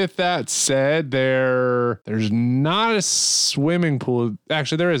right. With that said, there's not a swimming pool.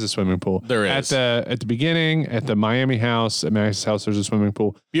 Actually, there is a swimming pool. There is. At the beginning, at the Miami house, at Max's house, there's a swimming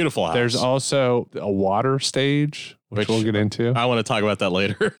pool. Beautiful house. There's also a water stage, which we'll get into. I want to talk about that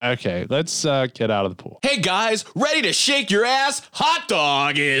later. Okay, let's get out of the pool. Hey guys, ready to shake your ass? Hot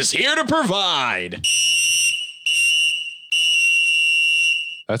Dog is here to provide.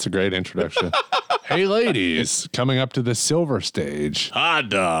 That's a great introduction. Hey ladies, coming up to the silver stage. Hot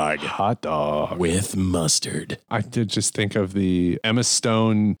dog. Hot dog. With mustard. I did just think of the Emma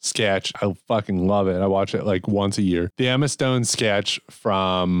Stone sketch. I fucking love it. I watch it like once a year. The Emma Stone sketch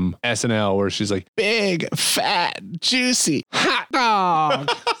from SNL where she's like, big, fat, juicy, hot dog.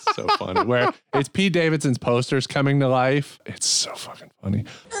 So funny. Where it's Pete Davidson's posters coming to life. It's so fucking funny.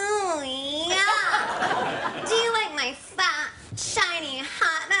 Oh, yeah. Do you like my fat, shiny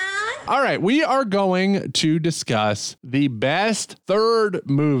hot dog? All right, we are going to discuss the best third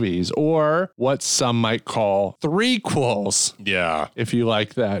movies, or what some might call threequels. Yeah. If you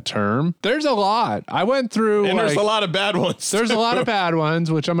like that term. There's a lot. I went through. And there's a lot of bad ones. There's a lot of bad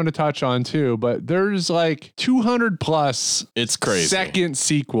ones, which I'm going to touch on too, but there's like 200 plus. It's crazy. Second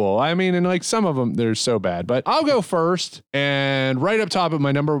sequel. I mean, and like some of them, they're so bad, but I'll go first. And right up top of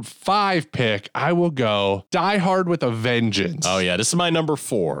my number 5 pick, I will go Die Hard with a Vengeance. Oh, yeah. This is my number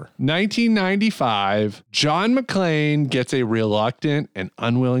 4. 1995, John McClane gets a reluctant and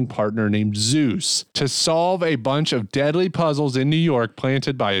unwilling partner named Zeus to solve a bunch of deadly puzzles in New York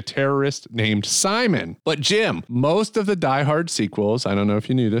planted by a terrorist named Simon. But Jim, most of the Die Hard sequels, I don't know if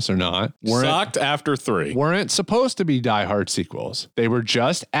you knew this or not, sucked after 3. Weren't supposed to be Die Hard sequels. They were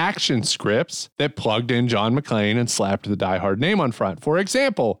just action scripts that plugged in John McClane and slapped the Die Hard name on front. For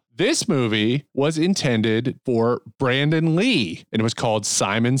example, this movie was intended for Brandon Lee, and it was called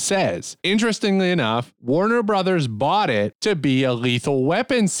Simon Says. Interestingly enough, Warner Brothers bought it to be a Lethal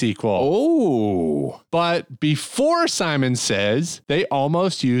Weapon sequel. Oh. But before Simon Says, they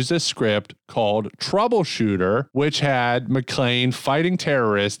almost used a script called Troubleshooter, which had McClane fighting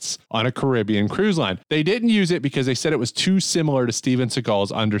terrorists on a Caribbean cruise line. They didn't use it because they said it was too similar to Steven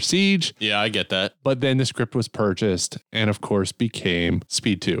Seagal's Under Siege. Yeah, I get that. But then the script was purchased and, of course, became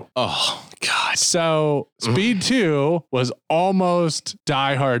Speed 2. Oh, God. So Speed 2 was almost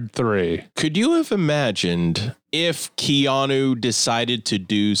Die Hard 3. Could you have imagined if Keanu decided to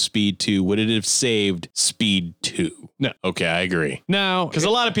do Speed 2, would it have saved Speed 2? No. Okay, I agree. No. Because a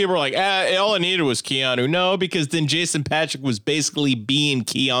lot of people are like, all I needed was Keanu. No, because then Jason Patrick was basically being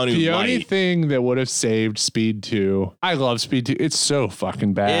Keanu The light. only thing that would have saved Speed 2, I love Speed 2. It's so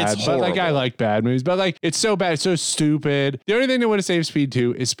fucking bad. It's but horrible. I like bad movies, but it's so bad, it's so stupid. The only thing that would have saved Speed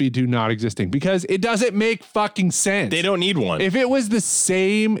 2 is Speed 2 not existing, because it doesn't make fucking sense. They don't need one. If it was the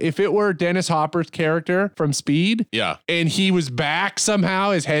same, if it were Dennis Hopper's character from Speed, yeah, and he was back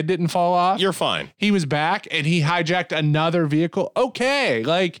somehow, his head didn't fall off. You're fine. He was back and he hijacked another vehicle. Okay,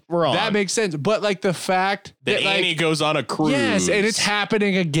 like we're on. That makes sense. But like the fact that Annie goes on a cruise, yes, and it's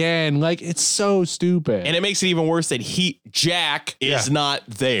happening again. Like it's so stupid, and it makes it even worse that Jack is not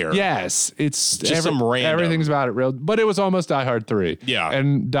there. Yes, it's just some random. Everything's about it real, but it was almost Die Hard 3. Yeah,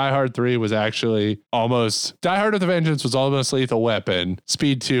 and Die Hard 3 was actually almost Die Hard with a Vengeance was almost Lethal Weapon.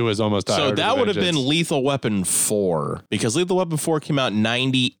 Speed 2 was almost Die Hard. So that would have been Lethal Weapon 4 because Lethal Weapon 4 came out in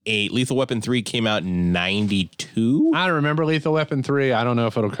 98. Lethal Weapon 3 came out in 92. I don't remember Lethal Weapon 3. I don't know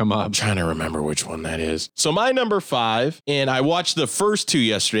if it'll come up. I'm trying to remember which one that is. So my number 5, and I watched the first 2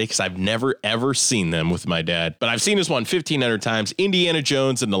 yesterday because I've never ever seen them with my dad, but I've seen this one 1,500 times. Indiana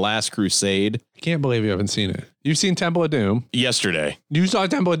Jones and the Last Crusade. I can't believe you haven't seen it. You've seen Temple of Doom yesterday. You saw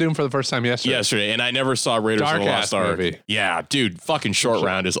Temple of Doom for the first time yesterday. Yesterday, and I never saw Raiders of the Lost Ark. Movie. Yeah, dude, fucking Short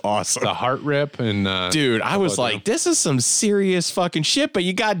Round is awesome. The heart rip and dude, I was like, this is some serious fucking shit. But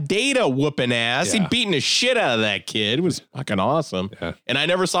you got Data whooping ass. Yeah. He beating the shit out of that kid. It was fucking awesome. Yeah. And I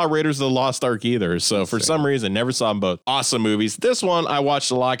never saw Raiders of the Lost Ark either. So for some reason, never saw them both. Awesome movies. This one I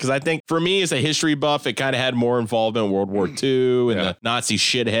watched a lot because I think for me as a history buff, it kind of had more involvement in World War II and the Nazi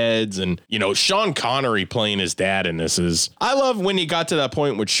shitheads, and you know Sean Connery playing his dad in this is. I love when he got to that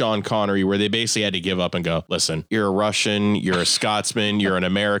point with Sean Connery where they basically had to give up and go, listen, you're a Russian, you're a Scotsman, you're an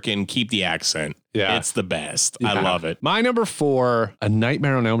American, keep the accent. Yeah. It's the best. Yeah. I love it. My number 4, A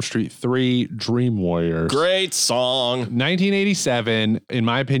Nightmare on Elm Street 3, Dream Warriors. Great song. 1987, in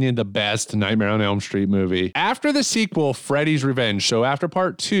my opinion, the best Nightmare on Elm Street movie. After the sequel, Freddy's Revenge, so after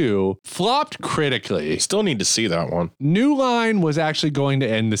part 2, flopped critically. Still need to see that one. New Line was actually going to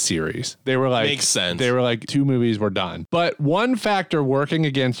end the series. They were like, makes sense. They were like, 2 movies were done. But one factor working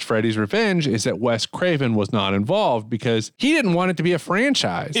against Freddy's Revenge is that Wes Craven was not involved because he didn't want it to be a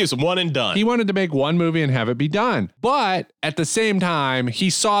franchise. He was one and done. He wanted to make one movie and have it be done. But at the same time,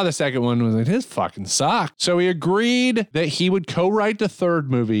 he saw the second one and was like, this fucking sucked. So he agreed that he would co-write the third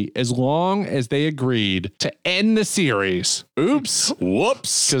movie as long as they agreed to end the series. Oops.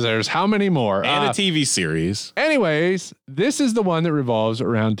 Whoops. Because there's how many more? And a TV series. Anyways, this is the one that revolves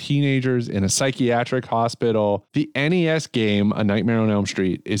around teenagers in a psychiatric hospital. The NES game, A Nightmare on Elm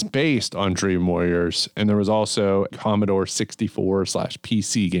Street, is based on Dream Warriors. And there was also a Commodore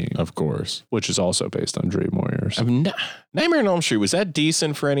 64/PC game. Of course. Which is also based on Dream Warriors. Nightmare on Elm Street, was that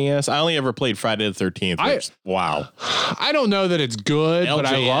decent for NES? I only ever played Friday the 13th. Wow. I don't know that it's good, but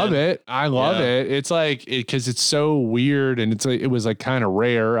I love it. I love it. It's like, because it's so weird and it's like, it was like kind of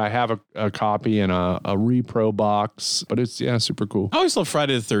rare. I have a copy in a repro box, but it's, super cool. I always loved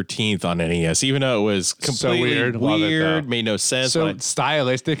Friday the 13th on NES, even though it was completely so weird, made no sense. So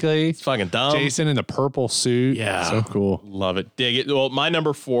stylistically, it's fucking dumb. Jason in the purple suit. Yeah. So cool. Love it. Dig it. Well, my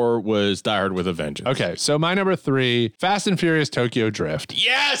number 4 was Die Hard with a Vengeance. Okay. So my number 3, Fast and Furious Tokyo Drift.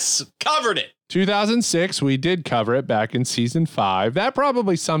 Yes! Covered it. 2006, we did cover it back in season 5. That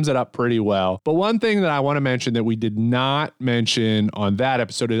probably sums it up pretty well. But one thing that I want to mention that we did not mention on that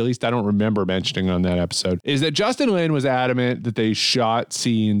episode, at least I don't remember mentioning on that episode, is that Justin Lin was adamant that they shot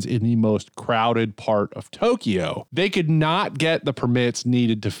scenes in the most crowded part of Tokyo. They could not get the permits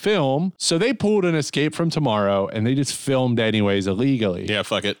needed to film, so they pulled an Escape from Tomorrow and they just filmed anyways illegally. Yeah,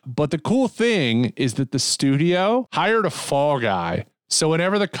 fuck it. But the cool thing is that the studio hired a fall guy. So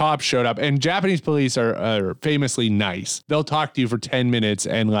whenever the cops showed up, and Japanese police are famously nice, they'll talk to you for 10 minutes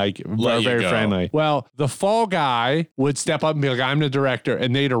and like are very friendly. Well, the fall guy would step up and be like, I'm the director,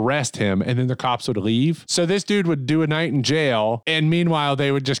 and they'd arrest him, and then the cops would leave. So this dude would do a night in jail, and meanwhile, they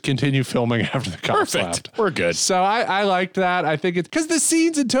would just continue filming after the cops left. We're good. So I liked that. I think it's because the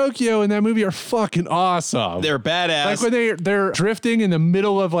scenes in Tokyo in that movie are fucking awesome. They're badass. Like when they're drifting in the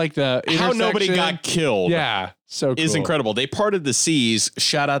middle of like the intersection. How nobody got killed. Yeah. So cool. Is incredible. They parted the seas.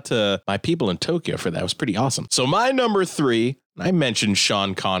 Shout out to my people in Tokyo for that. It was pretty awesome. So my number 3, I mentioned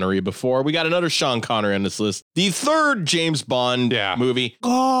Sean Connery before. We got another Sean Connery on this list. The third James Bond movie,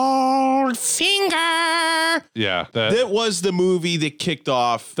 Goldfinger. Yeah. That was the movie that kicked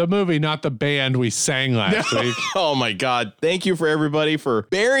off. The movie, not the band we sang last week. Oh my God. Thank you for everybody for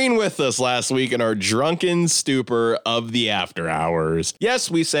bearing with us last week in our drunken stupor of the after hours. Yes,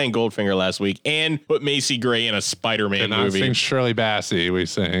 we sang Goldfinger last week and put Macy Gray in a Spider-Man movie. Sing Shirley Bassey. We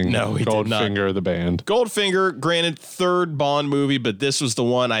sang no, we Goldfinger, the band. Goldfinger, granted, third Bond movie, but this was the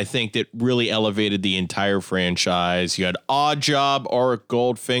one I think that really elevated the entire franchise. You had Odd Job, Auric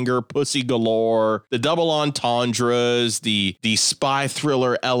Goldfinger, Pussy Galore, the double entendres, the spy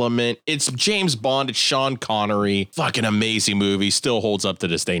thriller element. It's James Bond. It's Sean Connery. Fucking amazing movie. Still holds up to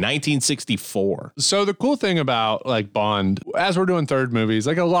this day. 1964. So the cool thing about like Bond, as we're doing third movies,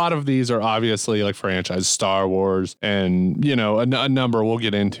 like a lot of these are obviously like franchise, Star Wars, and you know a number we'll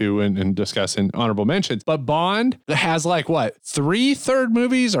get into and discuss in honorable mentions. But Bond has like what 3 third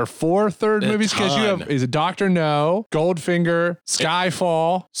movies or 4 third movies, because you have is it Dr. No, Goldfinger,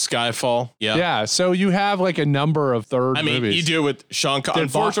 Skyfall. Yeah. So you have like a number of third movies. I mean, you do with Sean Connery.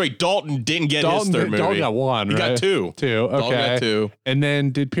 Unfortunately, Dalton didn't get his third movie. Dalton got 1, He right? got 2. Okay. Dalton got 2. And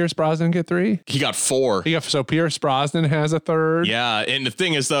then did Pierce Brosnan get 3? He got 4. So Pierce Brosnan has a third. Yeah, and the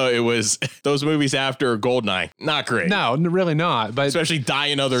thing is though, it was those movies after Goldeneye. Not great. No, really not. But especially Die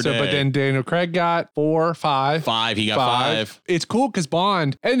Another Day. But then Daniel Craig got 4, 5. 5. He got 5. It's cool because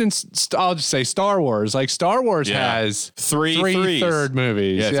Bond, and then I'll just say Star Wars. Like Star Wars has 3 third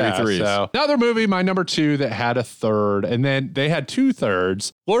movies. Yeah, 3 threes. So another movie, my number 2 that had a third, and then they had 2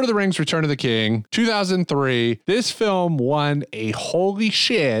 thirds. Lord of the Rings: Return of the King, 2003. This film won a holy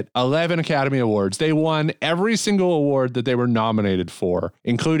shit 11 Academy Awards. They won every single award that they were nominated for,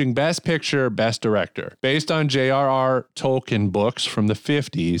 including Best Picture, Best Director. Based on J.R.R. Tolkien books from the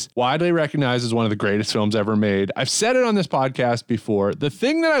 50s, widely recognized as one of the greatest films ever made. I've said it on this podcast before. The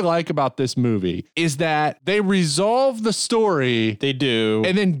thing that I like about this movie is that they resolve the story. They do.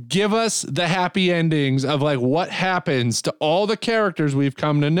 And then give us the happy endings of like what happens to all the characters we've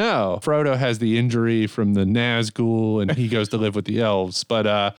come to know. Frodo has the injury from the Nazgul and he goes to live with the elves.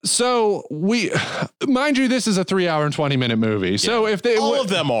 But so mind you, this is a 3-hour and 20-minute movie. So if they all of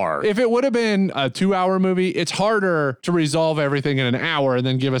them are. If it would have been a 2-hour movie, it's harder to resolve everything in an hour and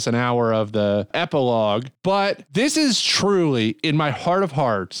then give us an hour of the epilogue. But this is truly, in my heart of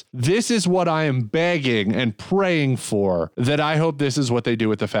hearts, this is what I am begging and praying for, that I hope this is what they do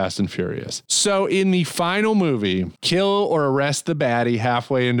with the Fast and Furious. So in the final movie, kill or arrest the baddie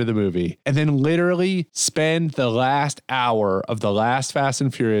halfway into the movie, and then literally spend the last hour of the last Fast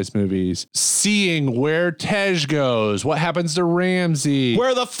and Furious movies seeing where Tej goes, what happens to Ramsey.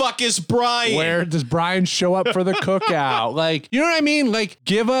 Where the fuck is Brian? Where does Brian show up for the cookout? Like, you know what I mean? Like,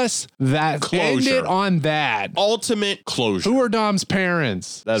 give us that. Closure. End it on that. Ultimate closure. Who are Dom's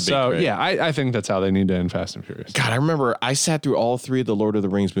parents? That'd be great. Yeah, I think that's how they need to end Fast and Furious. God, I remember I sat through all 3 of the Lord of the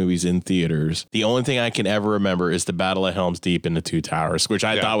Rings movies in theaters. The only thing I can ever remember is the Battle of Helm's Deep in the 2 Towers, which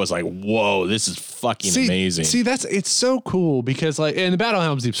I thought was like, whoa, this is fucking amazing. See, it's so cool because like, and the Battle of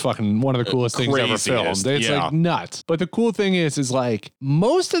Helm's Deep's fucking one of the coolest things ever filmed. It's like nuts. But the cool thing is like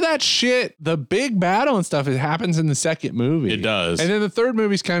most of that shit, the big battle and stuff, it happens in the second movie. It does. And then the third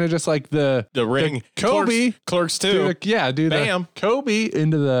movie's kind of just like the ring. Kobe. Clerks 2. Do Bam. the Kobe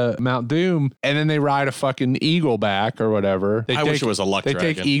into the Mount Doom, and then they ride a fucking Eagle back or whatever. I wish it was a luck They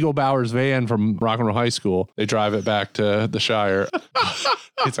dragon. take Eagle Bauer's van from Rock and Roll High School. They drive it back to the Shire.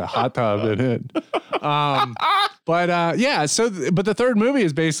 It's a hot tub in it. But the third movie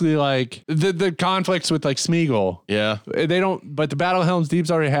is basically like the conflicts with like Smeagol. Yeah. But the Battle of Helm's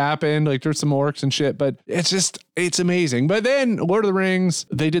Deep's already happened. Like there's some orcs and shit, but it's amazing. But then Lord of the Rings,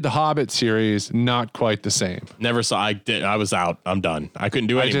 they did the Hobbit series, not quite the same. Never saw. I was out. I'm done. I couldn't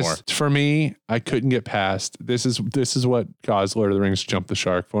do it anymore. For me, I couldn't get past. This is what caused Lord of the Rings to jump the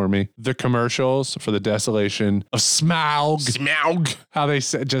shark for me. The commercials for the desolation of Smaug. Smaug. How they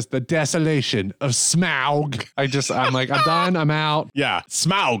said just the desolation of Smaug. I'm like, I'm done. I'm out. Yeah.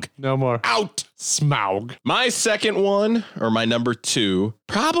 Smaug. No more. Out. Smaug. My second one, or my number 2,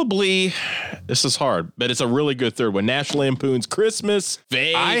 probably, this is hard, but it's a really good third one. National Lampoon's Christmas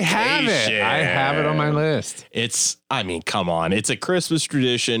Vacation. I have it on my list. Come on. It's a Christmas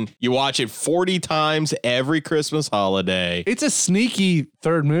tradition. You watch it 40 times every Christmas holiday. It's a sneaky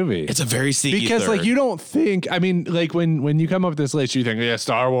third movie. It's a very sneaky because third. like you don't think, like when you come up with this list, you think,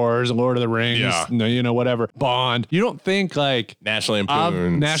 Star Wars, Lord of the Rings, whatever, Bond. You don't think like National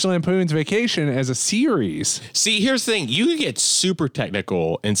Lampoon's Vacation as a series. See, here's the thing. You can get super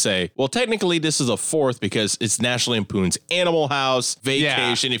technical and say, well, technically this is a fourth because it's National Lampoon's Animal House,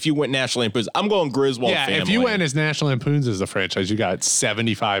 Vacation. Yeah. If you went National Lampoon's, I'm going Griswold Family. If you went as National Lampoon's as a franchise, you got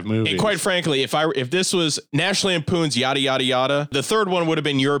 75 movies. And quite frankly, if this was National Lampoon's yada, yada, yada, the third one would have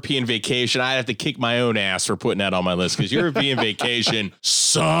been European Vacation. I'd have to kick my own ass for putting that on my list because European Vacation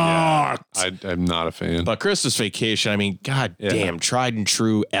sucked. I'm not a fan. But Christmas Vacation, God damn, tried and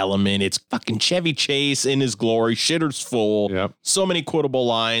true element. It's fucking Chevy Chase in his glory, shitter's full. Yep. So many quotable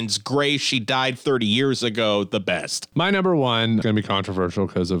lines. Grace, she died 30 years ago. The best. My number one is going to be controversial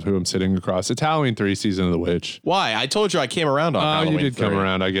because of who I'm sitting across. It's Halloween 3, Season of the Witch. Why? I told you I came around on Halloween. You did 3. come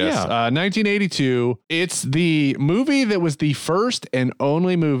around, I guess. Yeah. 1982. It's the movie that was the first and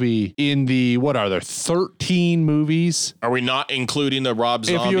only movie in the, what are there, 13 movies? Are we not including the Rob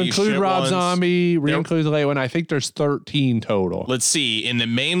Zombie? If you include Rob Zombie, re-include the late one, I think there's 13 total. Let's see. In the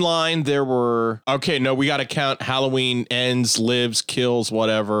main line, there were... Okay, no, we got to count Halloween Ends, Lives, Kills,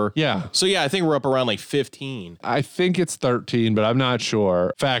 whatever. Yeah. So yeah, I think we're up around like 15. I think it's 13, but I'm not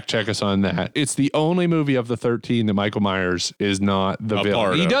sure. Fact check us on that. It's the only movie of the 13 that Michael Myers is not the A villain.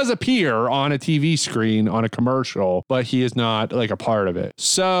 part He of. does appear on a TV screen on a commercial, but he is not like a part of it.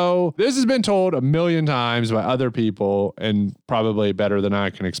 So this has been told a million times by other people and probably better than I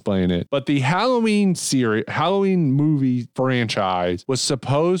can explain it. But the Halloween movie franchise was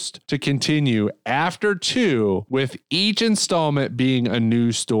supposed to continue after 2 with each installment being a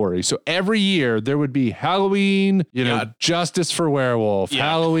new story. So every year there would be Halloween, Justice for Werewolf,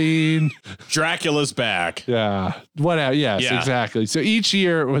 Halloween, Dracula's back. Yeah. Whatever. Yes, Yeah. exactly. So each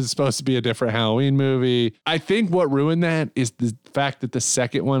year it was supposed to be a different Halloween movie. I think what ruined that is the fact that the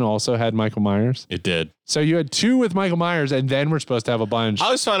second one also had Michael Myers. It did. So you had 2 with Michael Myers, and then we're supposed to have a bunch. I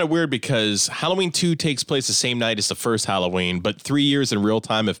always found it weird because Halloween 2 takes place the same night as the first Halloween, but 3 years in real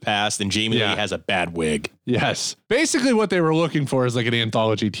time have passed, and Jamie Lee has a bad wig. Yes. Basically what they were looking for is like an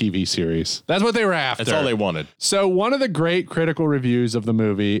anthology TV series. That's what they were after. That's all they wanted. So one of the great critical reviews of the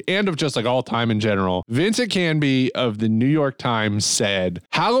movie, and of just like all time in general, Vincent Canby of the New York Times said,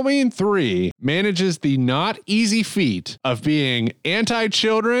 Halloween 3 manages the not easy feat of being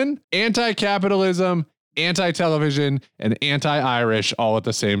anti-children, anti-capitalism, anti-television, and anti-Irish all at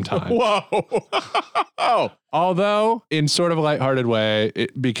the same time. Whoa. Although in sort of a lighthearted way,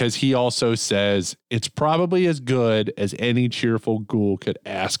 because he also says it's probably as good as any cheerful ghoul could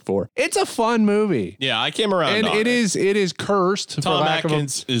ask for. It's a fun movie. Yeah, I came around and on it is cursed. Tom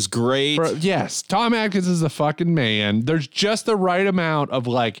Atkins is great. Yes, Tom Atkins is the fucking man. There's just the right amount of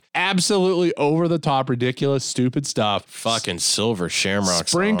like absolutely over the top, ridiculous, stupid stuff. Fucking Silver Shamrock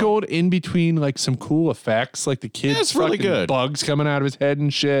sprinkled in between like some cool effects, like the kid's it's really fucking good. bugs coming out of his head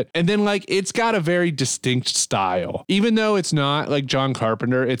and shit. And then like it's got a very distinct style, even though it's not like John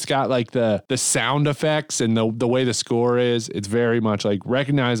Carpenter. It's got like the sound effects and the way the score is. It's very much like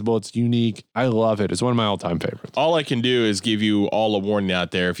recognizable. It's unique. I love it. It's one of my all-time favorites. All I can do is give you all a warning out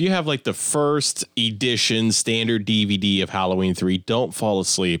there. If you have like the first edition standard DVD of Halloween 3, don't fall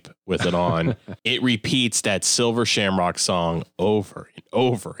asleep with it on. It repeats that Silver Shamrock song over and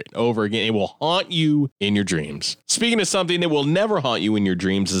over and over again. It will haunt you in your dreams. Speaking of something that will never haunt you in your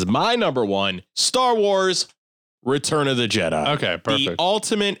dreams is my number one, Star Wars Return of the Jedi. Okay, perfect. The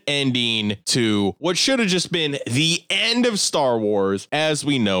ultimate ending to what should have just been the end of Star Wars as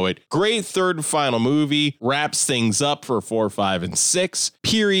we know it. Great third and final movie. Wraps things up for 4, 5, and 6.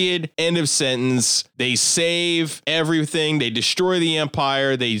 Period. End of sentence. They save everything. They destroy the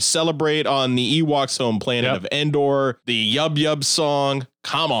Empire. They celebrate on the Ewoks' home planet of Endor. The Yub Yub song.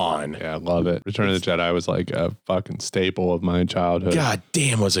 Come on. Yeah, I love it. Return of the Jedi was like a fucking staple of my childhood. God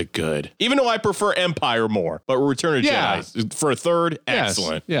damn, was it good. Even though I prefer Empire more, but Return of the Jedi for a third,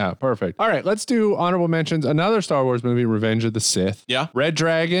 excellent. Yeah, perfect. All right, let's do honorable mentions. Another Star Wars movie, Revenge of the Sith. Yeah. Red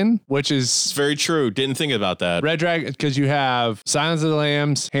Dragon, which is... It's very true. Didn't think about that. Red Dragon, because you have Silence of the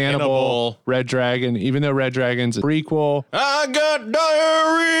Lambs, Hannibal, Red Dragon, even though Red Dragon's a prequel. I got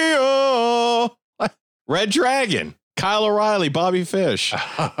diarrhea. Red Dragon. Kyle O'Reilly, Bobby Fish.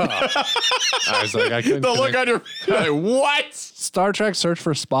 I was like, I couldn't. The look on your like, what? Star Trek Search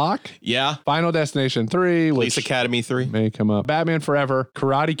for Spock. Yeah. Final Destination 3. Police Academy 3. May come up. Batman Forever.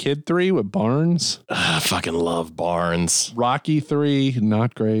 Karate Kid 3 with Barnes. I fucking love Barnes. Rocky 3.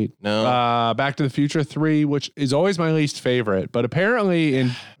 Not great. No. Back to the Future 3, which is always my least favorite. But apparently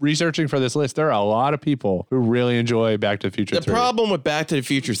in researching for this list, there are a lot of people who really enjoy Back to the Future 3. The problem with Back to the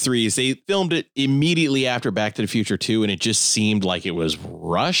Future 3 is they filmed it immediately after Back to the Future 2, and it just seemed like it was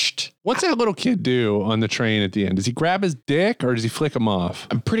rushed. What's that little kid do on the train at the end? Does he grab his dick or does he flick him off?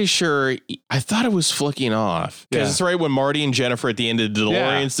 I'm pretty sure. I thought it was flicking off because it's right when Marty and Jennifer at the end of the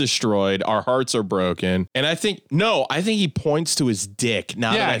DeLorean's destroyed. Our hearts are broken, and I think he points to his dick.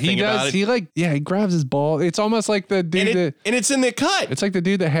 Now that I think about it, he grabs his ball. It's almost like the dude and it's in the cut. It's like the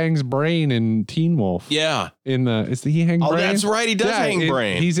dude that hangs Brain in Teen Wolf. Yeah, he hang Brain? Oh, that's right. He does hang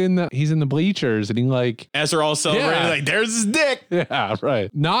Brain. He's in the bleachers, and he like as they're all celebrating, like there's his dick. Yeah, right.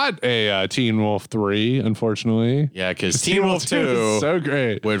 Not a Teen Wolf 3, unfortunately. Yeah, because Teen Wolf 2 is so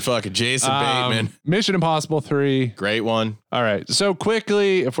great with fucking Jason Bateman. Mission Impossible 3, great one. All right. So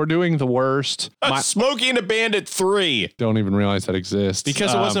quickly, if we're doing the worst, Smokey and the Bandit 3. Don't even realize that exists.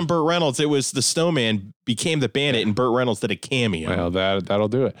 Because it wasn't Burt Reynolds. It was the Snowman became the Bandit and Burt Reynolds did a cameo. Well, that'll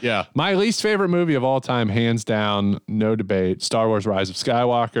do it. Yeah. My least favorite movie of all time, hands down, no debate, Star Wars Rise of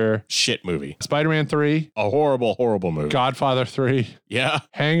Skywalker. Shit movie. Spider-Man 3. A horrible, horrible movie. Godfather 3. Yeah.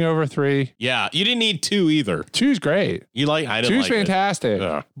 Hangover 3. Yeah. You didn't need 2 either. 2's great. I didn't 2's like fantastic.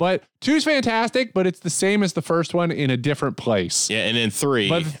 Yeah. But 2's fantastic, but it's the same as the first one in a different place. Yeah, and then 3.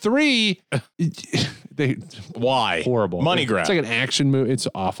 But 3, why? Horrible. Money grab. It's like an action movie. It's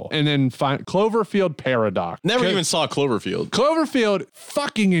awful. And then Cloverfield Paradox. Never even saw Cloverfield. Cloverfield,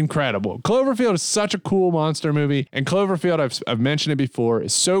 fucking incredible. Cloverfield is such a cool monster movie. And Cloverfield, I've mentioned it before,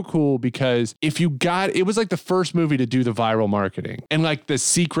 is so cool because it was like the first movie to do the viral marketing and like the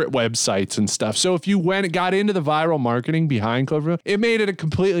secret websites and stuff. So if you got into the viral marketing behind Cloverfield, it made it a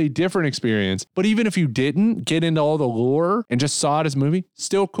completely different experience. But even if you didn't get into all the lore and just saw it as a movie,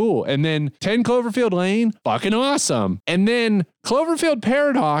 still cool. And then 10 Cloverfield Lane, fucking awesome. And then Cloverfield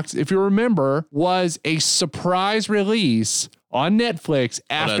Paradox, if you remember, was a surprise release on Netflix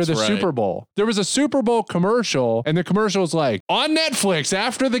after the Super Bowl. There was a Super Bowl commercial, and the commercial was like, on Netflix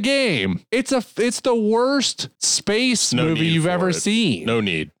after the game. It's the worst space movie you've ever seen. No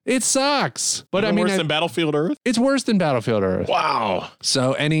need. It sucks. But Even worse than Battlefield Earth? It's worse than Battlefield Earth. Wow.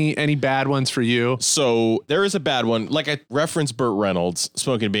 So any bad ones for you? So there is a bad one. Like I referenced Burt Reynolds,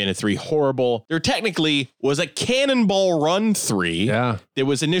 Smoking and Bandit 3, horrible. There technically was a Cannonball Run 3. Yeah. It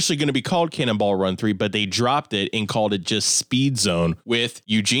was initially going to be called Cannonball Run 3, but they dropped it and called it just Speed Zone with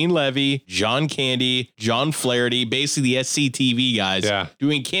Eugene Levy, John Candy, John Flaherty, basically the SCTV guys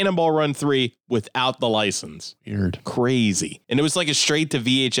doing Cannonball Run 3 without the license. Weird. Crazy. And it was like a straight to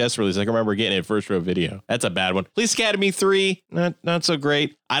VHS release. I can remember getting it first row video. That's a bad one. Police Academy 3, not so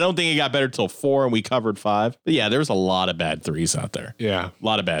great. I don't think it got better till 4 and we covered 5. But yeah, there's a lot of bad 3s out there. Yeah. A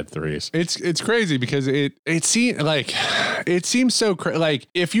lot of bad 3s. It's crazy because it seems so like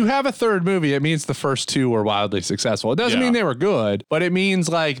if you have a third movie, it means the first 2 were wildly successful. It doesn't mean they were good, but it means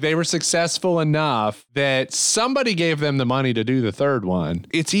like they were successful enough that somebody gave them the money to do the third one.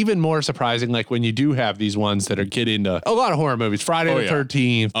 It's even more surprising like when you do have these ones that are get into a lot of horror movies, Friday the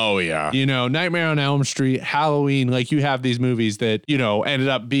 13th. Oh yeah. Nightmare on Elm Street, Halloween, like you have these movies that, ended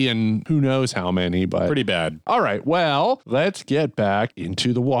up being who knows how many, but pretty bad. All right. Well, let's get back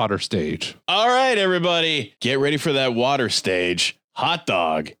into the water stage. All right, everybody, get ready for that water stage. Hot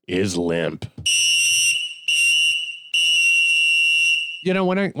dog is limp.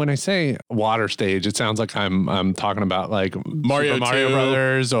 When I say water stage, it sounds like I'm talking about like Mario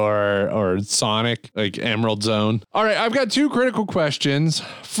Brothers or Sonic, like Emerald Zone. All right, I've got 2 critical questions.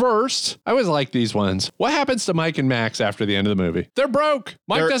 First, I always like these ones. What happens to Mike and Max after the end of the movie? They're broke.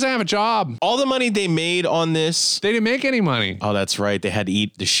 Mike doesn't have a job. All the money they made on this, they didn't make any money. Oh, that's right. They had to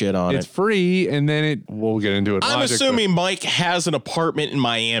eat the shit on it. It's free, and then we'll get into it. I'm assuming Mike has an apartment in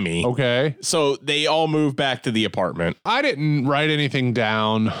Miami. Okay. So they all moved back to the apartment. I didn't write anything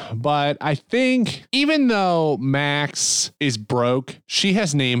down, but I think even though Max is broke, she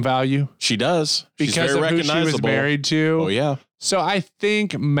has name value. She does. Because She's very of who she was married to. Oh, yeah. So I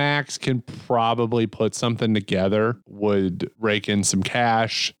think Max can probably put something together, would rake in some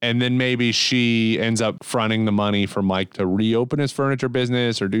cash, and then maybe she ends up fronting the money for Mike to reopen his furniture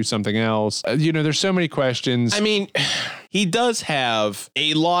business or do something else. There's so many questions. I mean, he does have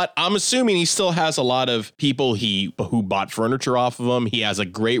a lot. I'm assuming he still has a lot of people who bought furniture off of him. He has a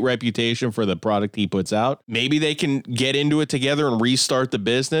great reputation for the product he puts out. Maybe they can get into it together and restart the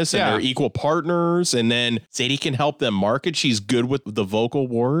business, and they're equal partners. And then Sadie can help them market. She's good with the vocal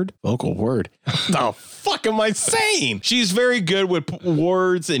word. What the fuck am I saying? She's very good with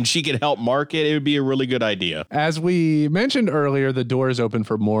words, and she can help market. It would be a really good idea. As we mentioned earlier, the door is open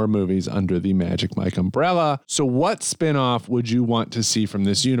for more movies under the Magic Mike umbrella. So what spin-off would you want to see from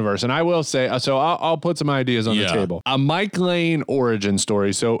this universe? And I will say, I'll put some ideas on the table. A Mike Lane origin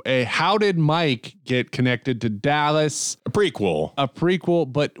story. So how did Mike get connected to Dallas? A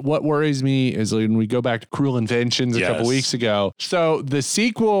prequel. But what worries me is when we go back to Cruel Intentions a couple weeks ago. So the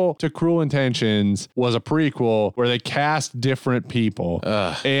sequel to Cruel Intentions was a prequel where they cast different people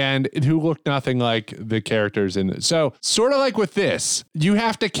and who looked nothing like the characters in it. So sort of like with this, you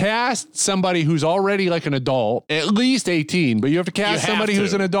have to cast somebody who's already like an adult, at least 18, but you have to cast somebody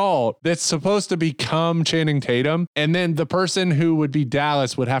who's an adult that's supposed to become Channing Tatum. And then the person who would be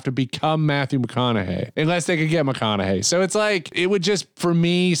Dallas would have to become Matthew McConaughey unless they could get McConaughey. So it's like, it would just, for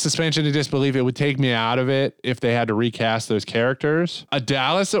me, suspension of disbelief, it would take me out of it if they had to recast those characters. A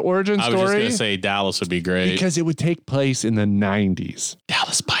Dallas origin story. I was just going to say Dallas would be great. Because it would take place in the 90s.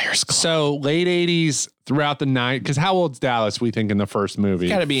 Dallas Buyers Club. So late 80s, throughout the night. Because how old's Dallas, we think, in the first movie?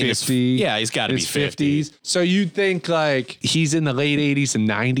 Got to be 50. he's got to be 50s. So you'd think like he's in the late 80s and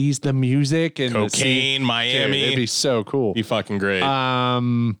 90s, the music and cocaine, Miami. Dude, it'd be so cool. Be fucking great.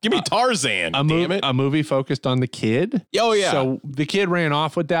 Give me Tarzan. A movie focused on the kid. Oh, yeah. So the kid ran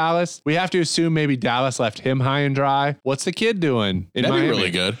off with Dallas. We have to assume maybe Dallas left him high and dry. What's the kid doing in That'd Miami? be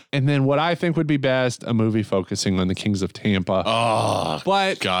really good. And then what I think would be best, a movie focusing on the Kings of Tampa. Oh,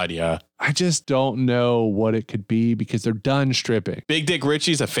 but God, yeah. I just don't know what it could be because they're done stripping. Big Dick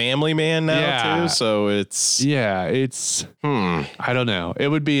Richie's a family man now too, so it's I don't know. It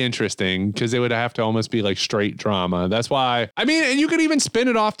would be interesting because it would have to almost be like straight drama. That's why. I mean, and you could even spin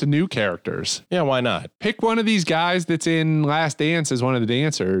it off to new characters. Yeah, why not? Pick one of these guys that's in Last Dance as one of the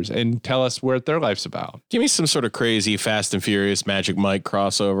dancers and tell us what their life's about. Give me some sort of crazy Fast and Furious Magic Mike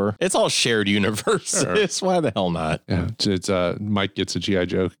crossover. It's all shared universes. Why the hell not? Yeah, it's Mike gets a G.I.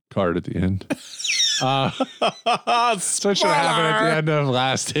 Joe card at the end. So it should happen at the end of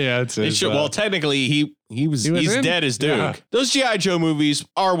Last Dance. Well, technically, he's dead as Duke. Yeah. Those G.I. Joe movies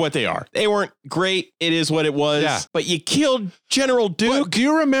are what they are. They weren't great. It is what it was. Yeah. But you killed General Duke. But do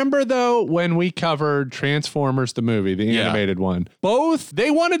you remember, though, when we covered Transformers, the movie, the animated one?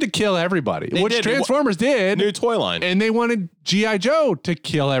 They wanted to kill everybody, which Transformers did. New toy line. And they wanted G.I. Joe to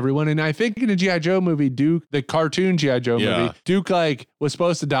kill everyone. And I think in the G.I. Joe movie, Duke, the cartoon G.I. Joe movie, Duke was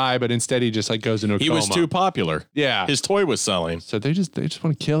supposed to die, but instead he just goes into a coma. He was too popular. Yeah. His toy was selling. So they just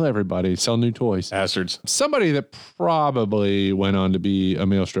want to kill everybody, sell new toys. Bastards. Somebody that probably went on to be a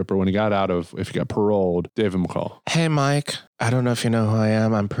male stripper when he got if he got paroled, David McCall. Hey, Mike. I don't know if you know who I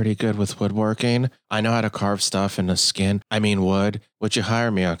am. I'm pretty good with woodworking. I know how to carve stuff into skin. I mean wood. Would you hire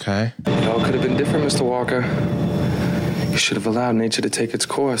me, okay? It all could have been different, Mr. Walker. You should have allowed nature to take its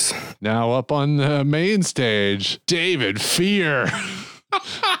course. Now up on the main stage, David Fear.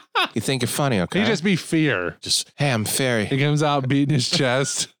 You think you're funny, okay? He just be Fear. Hey, I'm Fairy. He comes out beating his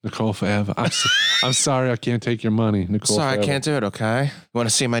chest. Nicole forever. I'm sorry I can't take your money. Nicole Sorry, forever. I can't do it, okay? You want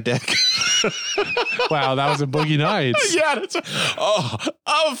to see my dick? Wow, that was a Boogie Nights. Yeah, that's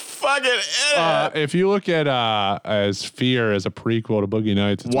fucking if you look at as Fear as a prequel to Boogie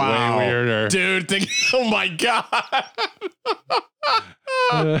Nights, it's way weirder. Dude, oh my God.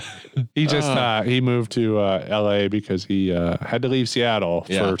 He moved to LA because he had to leave Seattle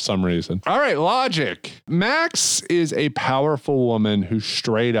for some reason. All right, Logic. Max is a powerful woman who's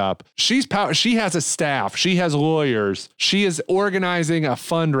straight up. She has a staff. She has lawyers. She is organizing a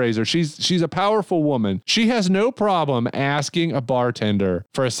fundraiser. She's a powerful woman. She has no problem asking a bartender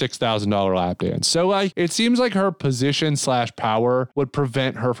for a $6,000 lap dance. So it seems like her position / power would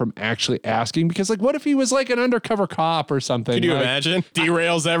prevent her from actually asking because what if he was an undercover cop or something? Can you imagine?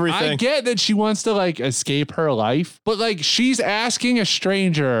 Derails everything. I get that she wants to escape her life, but she's asking a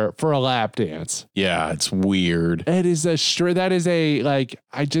stranger for a lap dance. Yeah, it's weird. It is in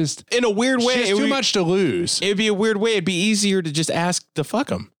a weird way, she has too much to lose. It'd be a weird way. It'd be easier to just ask to fuck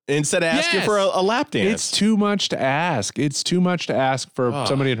him instead of asking for a lap dance. It's too much to ask. It's too much to ask for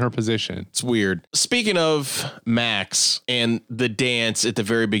somebody in her position. It's weird. Speaking of Max and the dance at the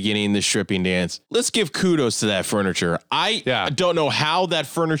very beginning, the stripping dance, let's give kudos to that furniture. I don't know how that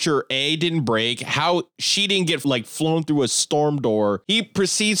furniture didn't break, how she didn't get flown through a storm door. He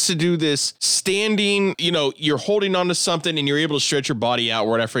proceeds to do this standing, you're holding onto something and you're able to stretch your body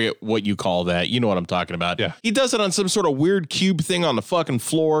outward. I forget what you call that. You know what I'm talking about. Yeah. He does it on some sort of weird cube thing on the fucking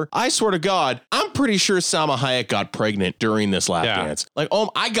floor. I swear to God, I'm pretty sure Salma Hayek got pregnant during this lap dance.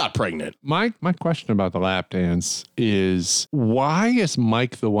 I got pregnant. My question about the lap dance is, why is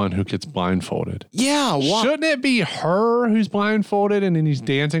Mike the one who gets blindfolded? Yeah. Shouldn't it be her who's blindfolded and then he's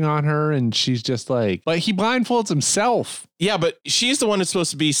dancing on her and she's just but he blindfolds himself. Yeah, but she's the one that's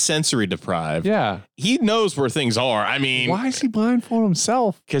supposed to be sensory deprived. Yeah. He knows where things are. I mean, why is he blindfold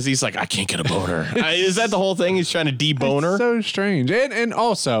himself? Because he's I can't get a boner. Is that the whole thing? He's trying to debone her? So strange. And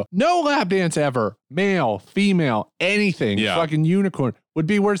also, no lap dance ever, male, female, anything, fucking unicorn, would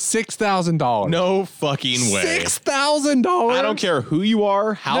be worth $6,000. No fucking way. $6,000? I don't care who you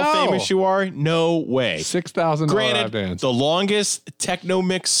are, how famous you are. No way. $6,000 lap dance. The longest techno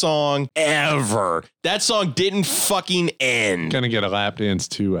mix song ever. That song didn't fucking end. Gonna get a lap dance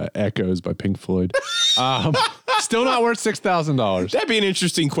to Echoes by Pink Floyd. Still not worth $6,000. That'd be an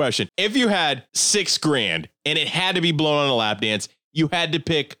interesting question. If you had $6,000 and it had to be blown on a lap dance, you had to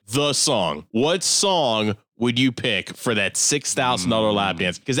pick the song. What song would you pick for that $6,000 lap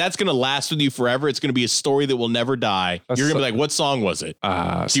dance? Because that's going to last with you forever. It's going to be a story that will never die. You're going to be what song was it?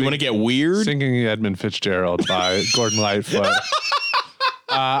 Do you want to get weird? Singing Edmund Fitzgerald by Gordon Lightfoot.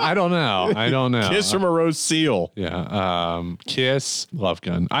 I don't know. Kiss from a rose seal. Yeah. Kiss, Love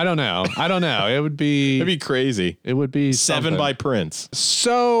Gun. I don't know. It would be. It'd be crazy. It would be 7 by Prince.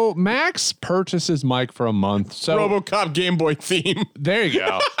 So Max purchases Mike for a month. So RoboCop Game Boy theme. There you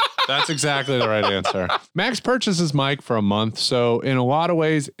go. That's exactly the right answer. Max purchases Mike for a month. So in a lot of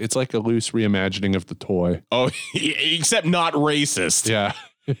ways, it's like a loose reimagining of the toy. Oh, except not racist. Yeah.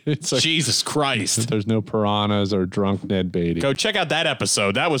 It's like, Jesus Christ. There's no piranhas or drunk Ned Beatty. Go check out that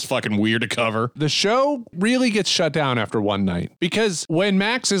episode. That was fucking weird to cover. The show really gets shut down after one night because when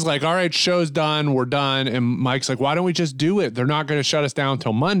Max is like, all right, show's done, we're done. And Mike's like, why don't we just do it? They're not going to shut us down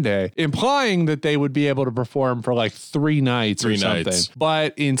till Monday, implying that they would be able to perform for like 3 nights or something.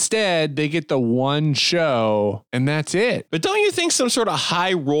 But instead they get the one show and that's it. But don't you think some sort of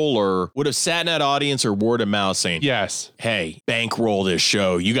high roller would have sat in that audience or word of mouth saying, yes, hey, bankroll this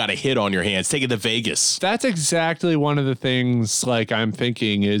show. You got a hit on your hands. Take it to Vegas. That's exactly one of the things like I'm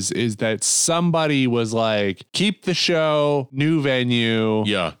thinking is that somebody was like, keep the show, new venue.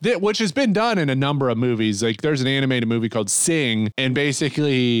 Yeah. Which has been done in a number of movies. Like there's an animated movie called Sing, and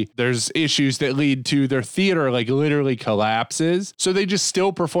basically there's issues that lead to their theater like literally collapses. So they just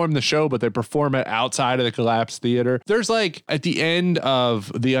still perform the show, but they perform it outside of the collapsed theater. There's like at the end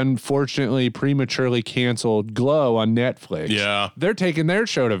of the unfortunately prematurely canceled Glow on Netflix. Yeah. They're taking their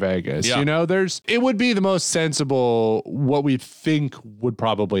show to Vegas. Yeah. You know, it would be the most sensible, what we think would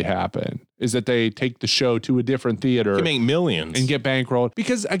probably happen is that they take the show to a different theater. You make millions. And get bankrolled.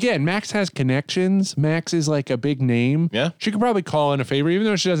 Because again, Max has connections. Max is like a big name. Yeah. She could probably call in a favor, even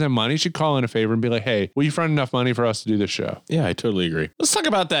though she doesn't have money, she'd call in a favor and be like, hey, will you front enough money for us to do this show? Yeah, I totally agree. Let's talk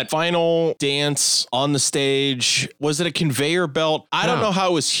about that final dance on the stage. Was it a conveyor belt? I don't know how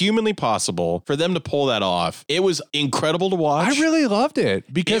it was humanly possible for them to pull that off. It was incredible to watch. I really loved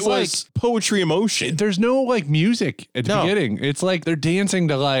it because it was poetry emotion. There's no like music at the beginning. It's like they're dancing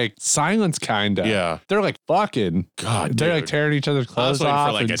to like silence kind of. Yeah. They're like fucking. God, they're dude. like tearing each other's I was clothes waiting off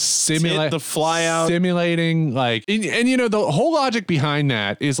for like and a tit to fly out. simulating like and you know the whole logic behind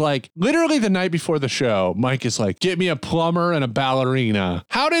that is like literally the night before the show, Mike is like, get me a plumber and a ballerina.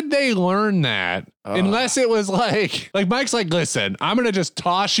 How did they learn that? Unless it was like Mike's like, listen, I'm going to just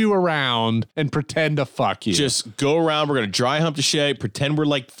toss you around and pretend to fuck you. Just go around. We're going to dry hump the shit, pretend we're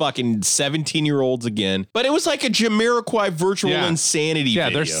like fucking 17-year-olds again. But it was like a Jamiroquai virtual insanity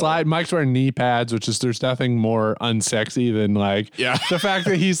video. They're Mike's wearing knee pads, which is there's nothing more unsexy than like the fact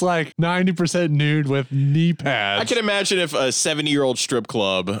that he's like 90% nude with knee pads. I can imagine if a 70-year-old strip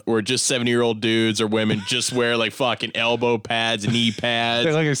club or just 70-year-old dudes or women just wear like fucking elbow pads, knee pads.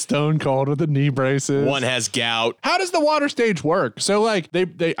 They're like a stone cold with a knee brace. One has gout. How does the water stage work? So like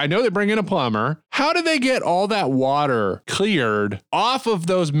they I know they bring in a plumber. How do they get all that water cleared off of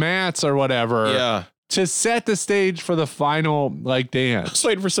those mats or whatever? Yeah. To set the stage for the final like dance. Just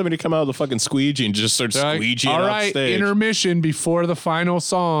waiting for somebody to come out with a fucking squeegee and just start squeegeeing all off right, stage. intermission before the final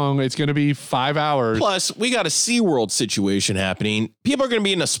song. It's going to be 5 hours. Plus, we got a SeaWorld situation happening. People are going to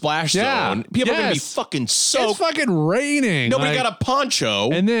be in a splash zone. People are going to be fucking soaked. It's fucking raining. Nobody got a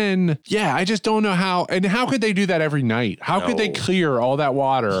poncho. And then, I just don't know how. And how could they do that every night? How could they clear all that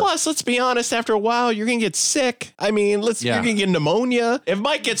water? Plus, let's be honest, after a while, you're going to get sick. I mean, you're going to get pneumonia. If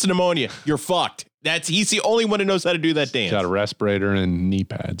Mike gets pneumonia, you're fucked. He's the only one who knows how to do that dance. Got a respirator and knee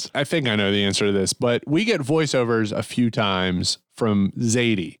pads. I think I know the answer to this, but we get voiceovers a few times from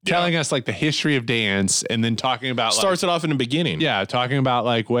Zadie telling us like the history of dance and then talking about starts it off in the beginning. Yeah, talking about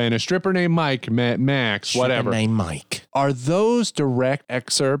like when a stripper named Mike met Max, whatever. Named Mike. Are those direct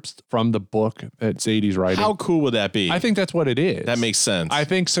excerpts from the book that Zadie's writing? How cool would that be? I think that's what it is. That makes sense. I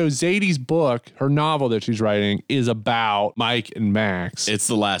think so. Zadie's book, her novel that she's writing, is about Mike and Max. It's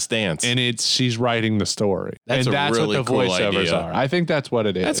The Last Dance. And she's writing the story. That's and a that's really what the cool voiceovers idea. are. I think that's what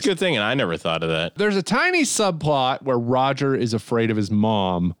it is. That's a good thing, and I never thought of that. There's a tiny subplot where Roger is afraid of his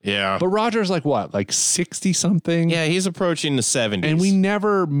mom. Yeah. But Roger's like what? Like 60 something? Yeah, he's approaching the 70s. And we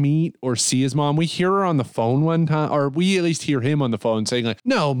never meet or see his mom. We hear her on the phone one time, or we at least hear him on the phone saying like,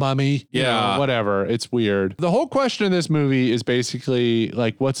 no, mommy. You know, whatever. It's weird. The whole question of this movie is basically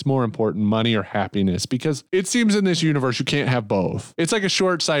like, what's more important, money or happiness? Because it seems in this universe, you can't have both. It's like a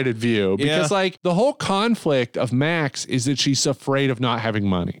short-sighted view because like the whole conflict of Max is that she's afraid of not having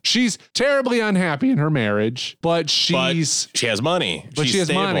money. She's terribly unhappy in her marriage, but she has has money. But she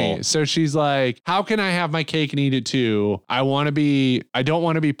has money. So she's like, how can I have my cake and eat it too? I don't want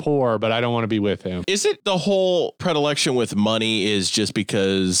to be poor, but I don't want to be with him. Is it the whole predilection with money is just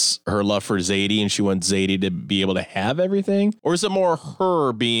because her love for Zadie and she wants Zadie to be able to have everything? Or is it more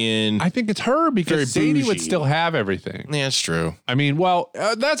her being... I think it's her because Zadie would still have everything. Yeah, it's true. I mean, well,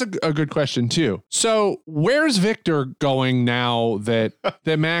 that's a good question too. So where's Victor going now that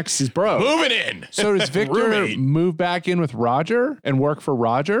Max is broke? Moving in. So does Victor move back in with Roger and work for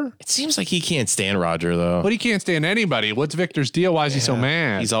Roger? It seems like he can't stand Roger though. But he can't stand anybody. What's Victor's deal? Why is he so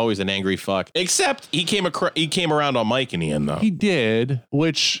mad? He's always an angry fuck. Except he came around on Mike in the end though. He did,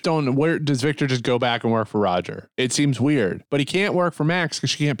 where does Victor just go back and work for Roger? It seems weird. But he can't work for Max because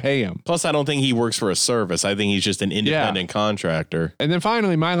she can't pay him. Plus, I don't think he works for a service. I think he's just an independent contractor. And then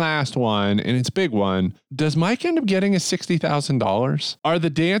finally, my last one, and it's a big one. Does Mike end up getting his $60,000? Are the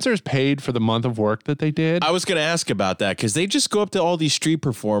dancers paid for the month of work that they did? I was going to ask about that because they just go up to all these street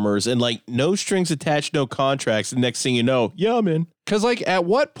performers and like no strings attached, no contracts. The next thing you know, yeah, I'm in. Because, like, at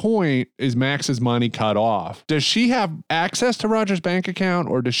what point is Max's money cut off? Does she have access to Roger's bank account,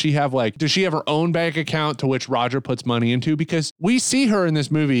 or does she have her own bank account to which Roger puts money into? Because we see her in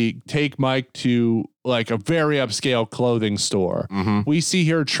this movie take Mike to like a very upscale clothing store. Mm-hmm. We see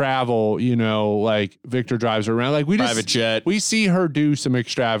her travel, like Victor drives her around. Like private jet. We see her do some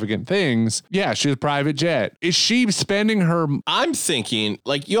extravagant things. Yeah, she has a private jet. Is she spending her? I'm thinking,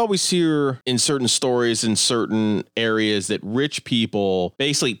 like, you always hear in certain stories in certain areas that rich people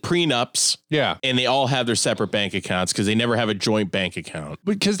basically prenups. Yeah. And they all have their separate bank accounts because they never have a joint bank account.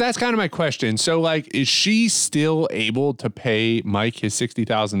 Because that's kind of my question. So, like, is she still able to pay Mike his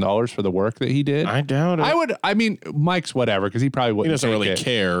 $60,000 for the work that he did? I doubt it. I mean, Mike's whatever, because he probably wouldn't. He doesn't really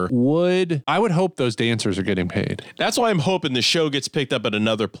care. I would hope those dancers are getting paid. That's why I'm hoping the show gets picked up at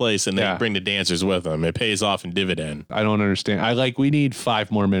another place and they bring the dancers with them. It pays off in dividend. I don't understand. We need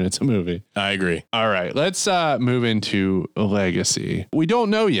 5 more minutes of movie. I agree. All right, let's move into Legacy. We don't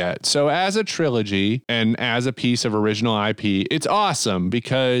know yet. So as a trilogy and as a piece of original IP, it's awesome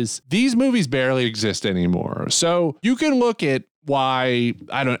because these movies barely exist anymore. So you can look at why,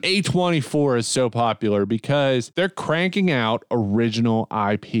 A24 is so popular because they're cranking out original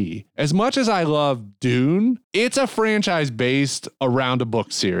IP. As much as I love Dune, it's a franchise based around a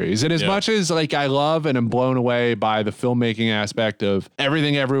book series. And as much as I love and am blown away by the filmmaking aspect of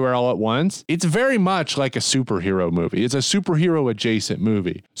Everything Everywhere All at Once, it's very much like a superhero movie. It's a superhero adjacent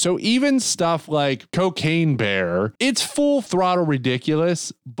movie. So even stuff like Cocaine Bear, it's full throttle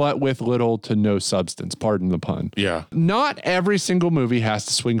ridiculous, but with little to no substance. Pardon the pun. Yeah. Not every single movie has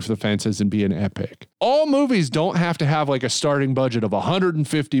to swing for the fences and be an epic. All movies don't have to have a starting budget of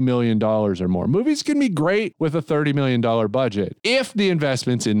 $150 million or more. Movies can be great with a $30 million budget if the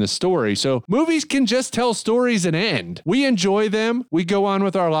investment's in the story. So movies can just tell stories and end. We enjoy them. We go on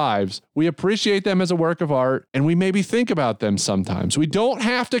with our lives. We appreciate them as a work of art, and we maybe think about them sometimes. We don't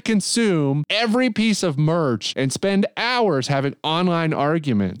have to consume every piece of merch and spend hours having online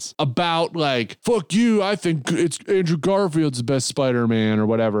arguments about fuck you, I think it's Andrew Garfield's the best Spider-Man or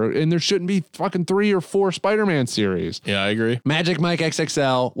whatever, and there shouldn't be fucking 3 or 4 Spider-Man series. Yeah, I agree. Magic Mike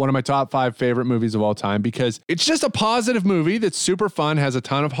XXL, one of my top 5 favorite movies of all time because it's just a positive movie that's super fun, has a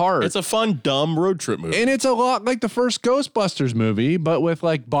ton of heart. It's a fun, dumb road trip movie. And it's a lot like the first Ghostbusters movie, but with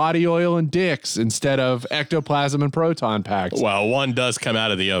body oil and dicks instead of ectoplasm and proton packs. Well, one does come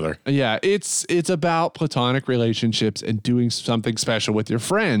out of the other. Yeah, it's about platonic relationships and doing something special with your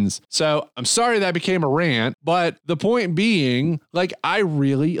friends. So I'm sorry that became a rant, but the point being, I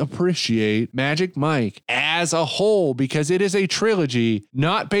really appreciate Magic Mike as a whole because it is a trilogy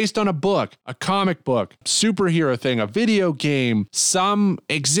not based on a book, a comic book, superhero thing, a video game, some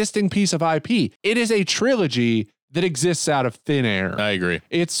existing piece of IP. It is a trilogy that exists out of thin air. I agree.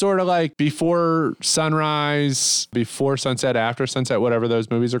 It's sort of like Before Sunrise, Before Sunset, After Sunset, whatever those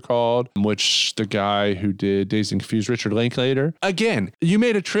movies are called, which the guy who did Dazed and Confused, Richard Linklater. Again, you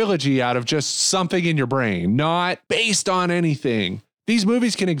made a trilogy out of just something in your brain, not based on anything. These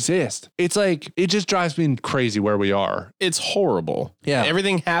movies can exist. It's it just drives me crazy where we are. It's horrible. Yeah.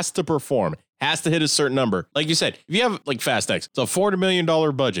 Everything has to perform. Has to hit a certain number. Like you said, if you have Fast X, it's a $400 million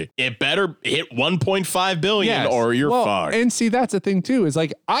budget. It better hit $1.5 billion or you're fucked. And see, that's the thing too, is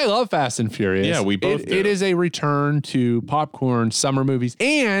I love Fast and Furious. Yeah, we both do. It is a return to popcorn summer movies.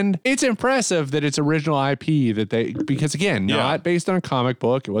 And it's impressive that it's original IP because again, not based on a comic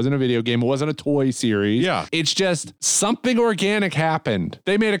book. It wasn't a video game. It wasn't a toy series. Yeah. It's just something organic happened.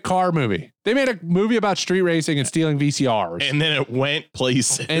 They made a car movie. They made a movie about street racing and stealing VCRs. And then it went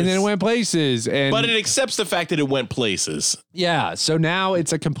places. But it accepts the fact that it went places. Yeah. So now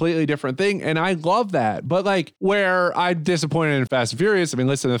it's a completely different thing. And I love that. But like where I'm disappointed in Fast and Furious, I mean,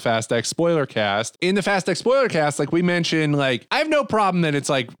 listen to the Fast X spoiler cast. In the Fast X spoiler cast, like we mentioned, like I have no problem that it's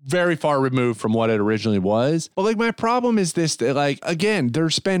like very far removed from what it originally was. But like my problem is this, that like, again, they're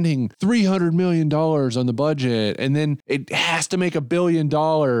spending $300 million on the budget and then it has to make $1 billion.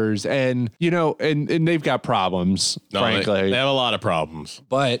 And, you know, and they've got problems, frankly. They have a lot of problems.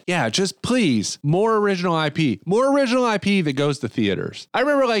 But yeah, just please, more original IP that goes to theaters. I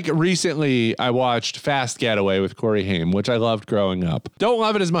remember like recently I watched Fast Getaway with Corey Haim, which I loved growing up. Don't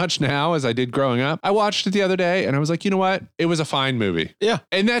love it as much now as I did growing up. I watched it the other day and I was like, you know what? It was a fine movie. Yeah.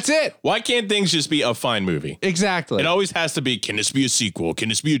 And that's it. Why can't things just be a fine movie? Exactly. It always has to be, can this be a sequel? Can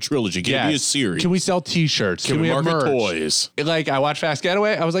this be a trilogy? Can it be a series? Can we sell t-shirts? Can we have market merch? toys? Like I watched Fast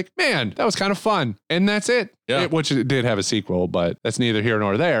Getaway. I was like, man, that was kind of fun. And that's it. Yeah. Which it did have a sequel, but that's neither here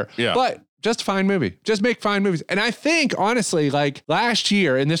nor there. Yeah. But just a fine movie. Just make fine movies. And I think, honestly, like last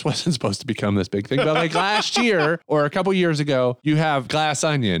year, and this wasn't supposed to become this big thing, but like last year or a couple years ago, you have Glass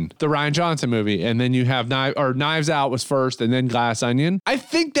Onion, the Rian Johnson movie, and then you have Knives Out was first and then Glass Onion. I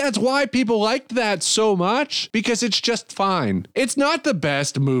think that's why people liked that so much, because it's just fine. It's not the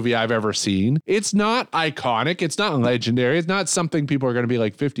best movie I've ever seen. It's not iconic. It's not legendary. It's not something people are going to be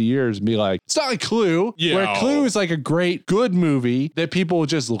like 50 years and be like, it's not like Clue, where Clue is like a great, good movie that people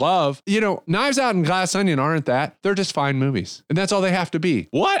just love. You know, Knives Out and Glass Onion aren't that. They're just fine movies. And that's all they have to be.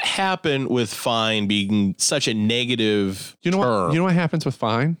 What happened with fine being such a negative term? You know what happens with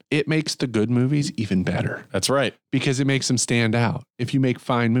fine? It makes the good movies even better. That's right. Because it makes them stand out if you make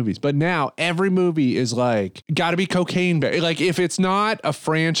fine movies. But now every movie is like, got to be cocaine. Like if it's not a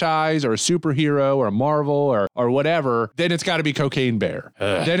franchise or a superhero or a Marvel or whatever, then it's got to be Cocaine Bear.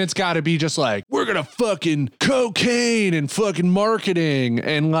 Then it's got to be just like, we're going to fucking cocaine and fucking marketing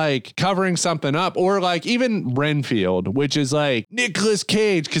and like covering something up. Or like even Renfield, which is like Nicolas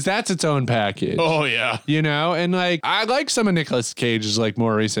Cage, because that's its own package. Oh, yeah. You know, and like I like some of Nicolas Cage's like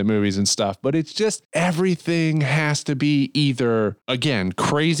more recent movies and stuff, but it's just everything has to be either, again,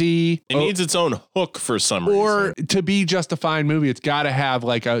 crazy. It needs its own hook for some reason. Or to be just a fine movie, it's got to have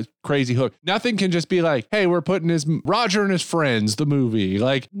like a crazy hook. Nothing can just be like, hey, we're putting Roger and His Friends, the movie.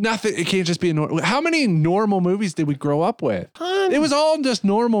 Like nothing. It can't just be how many normal movies did we grow up with? It was all just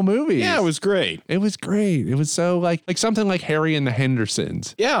normal movies. Yeah, it was great. It was great. It was so like something like Harry and the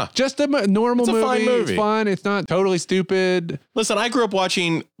Hendersons. Yeah. Just a normal movie. Fine movie. It's fun. It's not totally stupid. Listen, I grew up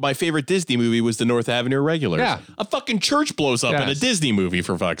watching, my favorite Disney movie was the North Avenue Regulars. Yeah. A fucking church blows up in a Disney movie,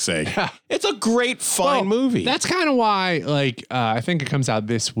 for fuck's sake. Yeah. It's a great, fine movie. That's kind of why, like, I think it comes out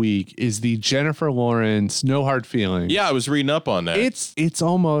this week, is the Jennifer Lawrence No Hard Feelings. Yeah, I was reading up on that. It's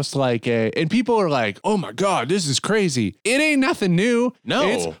almost like and people are like, oh my God, this is crazy. It ain't nothing new. No.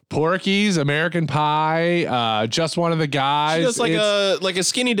 It's Porky's, American Pie, Just One of the Guys. She does like a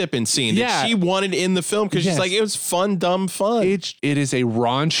skinny dipping scene that she wanted in the film because she's like, it was fun, dumb fun. It is a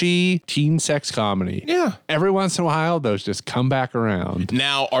raunchy teen sex comedy. Yeah. Every once in a while, those just come back around.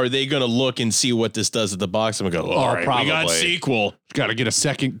 Now, are they going to look and see what this does at the box and go, all right, probably. we got sequel. Got to get a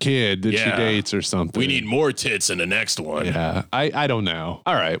second kid that she dates or something. We need more tits in the next one. Yeah, I don't know.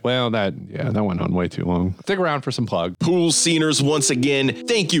 All right, well, that went on way too long. Stick around for some plug. Pool Sceners, once again,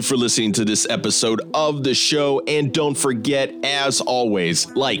 thank you for listening to this episode of the show. And don't forget, as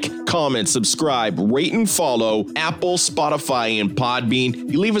always, like, comment, subscribe, rate, and follow Apple, Spotify, and Podbean.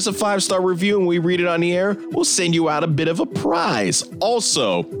 You leave us a 5-star review and we read it on the air, we'll send you out a bit of a prize.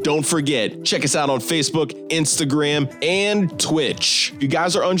 Also, don't forget, check us out on Facebook, Instagram, and Twitch. If you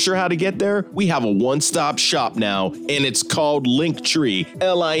guys are unsure how to get there, we have a one-stop shop now, and it's called Linktree,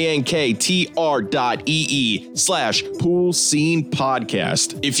 linktr.ee/Pool Scene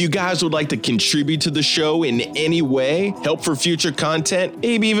Podcast. If you guys would like to contribute to the show in any way, help for future content,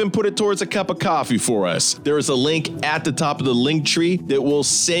 maybe even put it towards a cup of coffee for us, there is a link at the top of the Linktree that will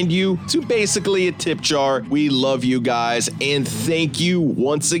send you to basically a tip jar. We love you guys, and thank you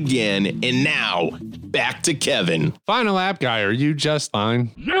once again. And now, back to Kevin. Final App Guy, are you just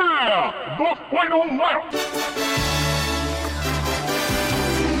fine? Yeah, the final lap.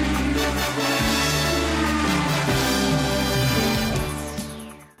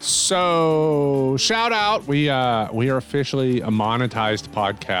 So shout out. We are officially a monetized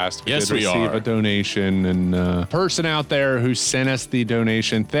podcast. Yes, did we receive are. a donation, and person out there who sent us the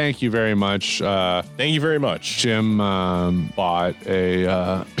donation, thank you very much. Thank you very much. Jim bought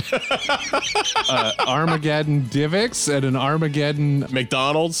a Armageddon Divx at an Armageddon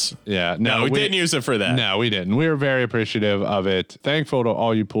McDonald's. Yeah, No, we didn't use it for that. No, we didn't. We were very appreciative of it. Thankful to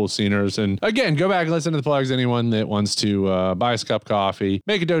all you pool sceners. And again, go back and listen to the plugs. Anyone that wants to buy us a cup of coffee,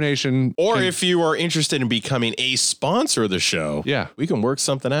 make a donation. Or if you are interested in becoming a sponsor of the show, yeah, we can work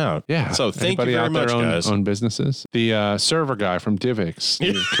something out. Yeah. So thank Anybody you very out there much, guys. own businesses. The server guy from Divx.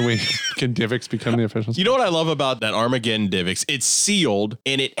 Can Divx become the official? You know what I love about that Armageddon Divx? It's sealed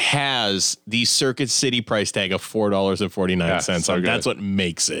and it has the Circuit City price tag of $4.49. so good. That's what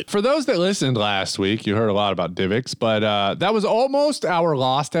makes it. For those that listened last week, you heard a lot about Divx, but that was almost our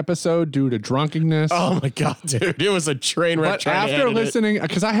lost episode due to drunkenness. Oh my God, dude. It was a train wreck. But after listening,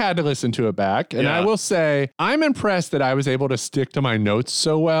 because I had to listen to it back, and I will say, I'm impressed that I was able to stick to my notes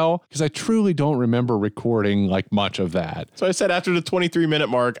so well, because I truly don't remember recording like much of that. So I said after the 23-minute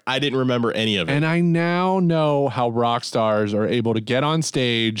mark, I didn't remember any of it. And I now know how rock stars are able to get on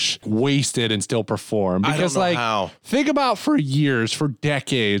stage wasted and still perform. Because think about for years, for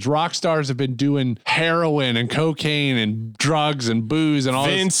decades, rock stars have been doing heroin and cocaine and drugs and booze and all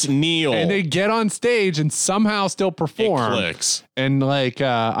Vince Neil. And they get on stage and somehow still perform. It clicks. And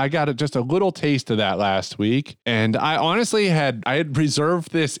I got just a little taste of that last week. And I honestly had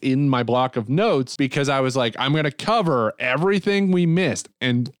reserved this in my block of notes because I was like, I'm going to cover everything we missed.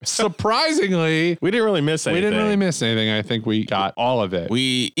 And surprisingly, we didn't really miss anything. I think we got all of it.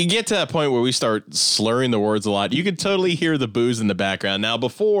 You get to that point where we start slurring the words a lot. You can totally hear the booze in the background. Now,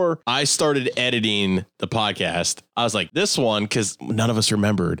 before I started editing the podcast, I was like, this one, because none of us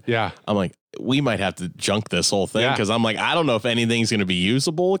remembered. Yeah. I'm like, we might have to junk this whole thing because I'm like, I don't know if anything's going to be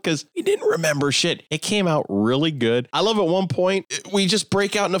usable because we didn't remember shit. It came out really good. I love at one point, we just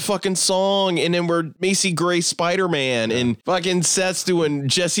break out in a fucking song and then we're Macy Gray Spider-Man and fucking Seth's doing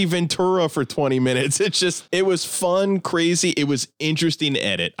Jesse Ventura for 20 minutes. It was fun, crazy. It was interesting to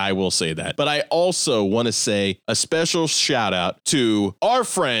edit. I will say that. But I also want to say a special shout out to our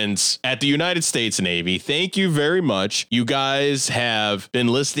friends at the United States Navy. Thank you very much. You guys have been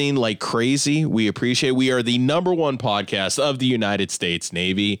listening like crazy. We appreciate it. We are the #1 podcast of the United States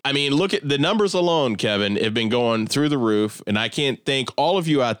Navy. I mean, look at the numbers alone, Kevin, have been going through the roof. And I can't thank all of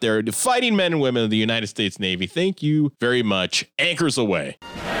you out there, the fighting men and women of the United States Navy. Thank you very much. Anchors away.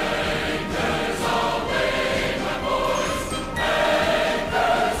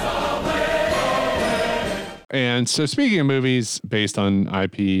 And so speaking of movies based on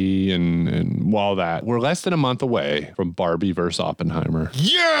IP and all that, we're less than a month away from Barbie versus Oppenheimer.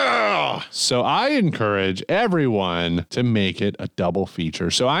 Yeah! So I encourage everyone to make it a double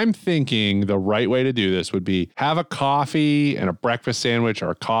feature. So I'm thinking the right way to do this would be have a coffee and a breakfast sandwich or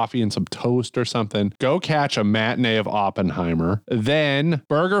a coffee and some toast or something. Go catch a matinee of Oppenheimer, then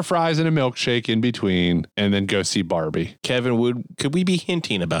burger, fries, and a milkshake in between, and then go see Barbie. Kevin, could we be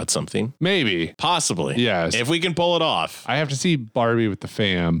hinting about something? Maybe. Possibly. Yes. If we can pull it off. I have to see Barbie with the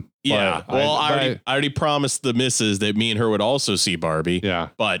fam. Yeah. Well, I already promised the missus that me and her would also see Barbie. Yeah.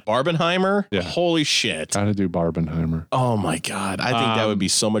 But Barbenheimer? Yeah. Holy shit. Gotta do Barbenheimer. Oh my God. I think that would be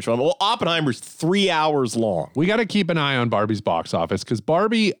so much fun. Well, Oppenheimer's 3 hours long. We got to keep an eye on Barbie's box office because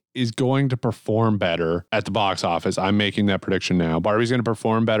Barbie is going to perform better at the box office. I'm making that prediction now. Barbie's going to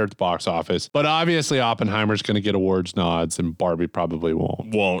perform better at the box office, but obviously Oppenheimer's going to get awards nods and Barbie probably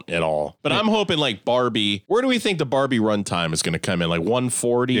won't. Won't at all. But I'm hoping like Barbie, where do we think the Barbie runtime is going to come in? Like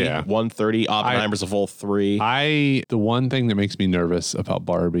 140, 130, Oppenheimer's a full 3. The one thing that makes me nervous about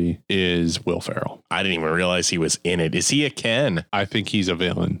Barbie is Will Ferrell. I didn't even realize he was in it. Is he a Ken? I think he's a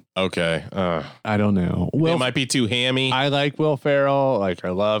villain. Okay. I don't know. It might be too hammy. I like Will Ferrell. Like I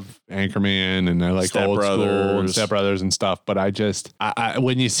love Anchorman and I like Step Old School and Brothers. Step Brothers and stuff. But I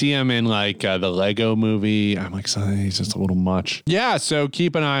when you see him in like the Lego movie, I'm like, he's just a little much. Yeah. So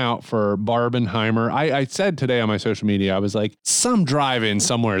keep an eye out for Barbenheimer. I said today on my social media, I was like, some drive-in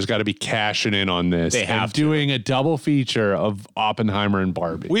somewhere has got to be cashing in on this. They have doing a double feature of Oppenheimer and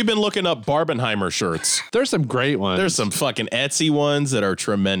Barbie. We've been looking up Barbenheimer shirts. There's some great ones. There's some fucking Etsy ones that are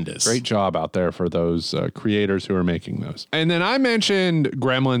tremendous. Great job out there for those creators who are making those. And then I mentioned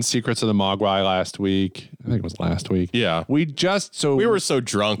Gremlins Secrets of the Mogwai last week. I think it was last week. Yeah. We were so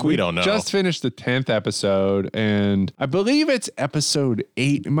drunk. We don't know. Just finished the 10th episode and I believe it's episode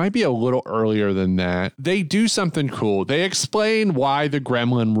 8. It might be a little earlier than that. They do something cool. They explain why the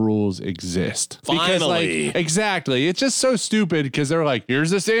gremlin rules exist. Finally. Exactly. It's just so stupid because they're like,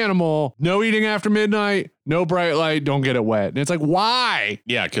 here's this animal, no eating after midnight, No bright light, don't get it wet. And it's like, why?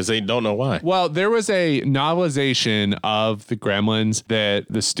 Yeah, because they don't know why. Well, there was a novelization of the Gremlins that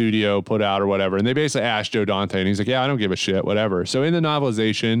the studio put out or whatever. And they basically asked Joe Dante and he's like, yeah, I don't give a shit, whatever. So in the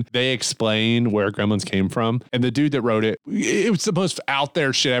novelization, they explain where Gremlins came from. And the dude that wrote it, it was the most out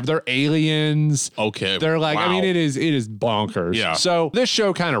there shit ever. They're aliens. Okay. They're like, Wow. I mean, it is bonkers. Yeah. So this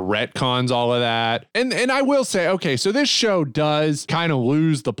show kind of retcons all of that. And I will say, okay, so this show does kind of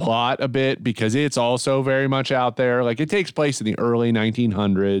lose the plot a bit because it's also very much out there. Like it takes place in the early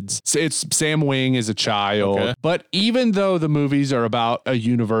 1900s. It's Sam Wing is a child. Okay. But even though the movies are about a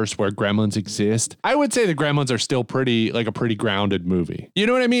universe where gremlins exist, I would say the Gremlins are still pretty grounded movie. You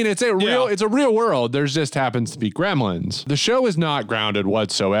know what I mean? It's a real world. There's just happens to be gremlins. The show is not grounded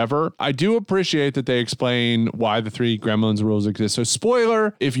whatsoever. I do appreciate that they explain why the 3 Gremlins rules exist. So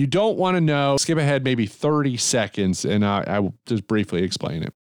spoiler, if you don't want to know, skip ahead maybe 30 seconds and I will just briefly explain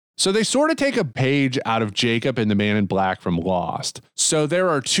it. So they sort of take a page out of Jacob and the Man in Black from Lost. So there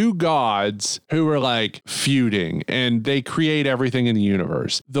are 2 gods who are like feuding and they create everything in the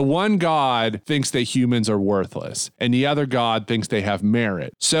universe. The one god thinks that humans are worthless and the other god thinks they have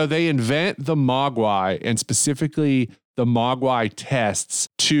merit. So they invent the Mogwai and specifically the Mogwai tests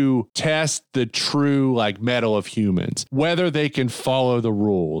to test the true like metal of humans, whether they can follow the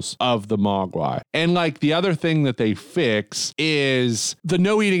rules of the Mogwai. And like the other thing that they fix is the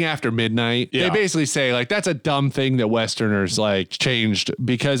no eating after midnight. Yeah. They basically say like that's a dumb thing that Westerners like changed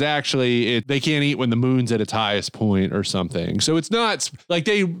because actually they can't eat when the moon's at its highest point or something. So it's not like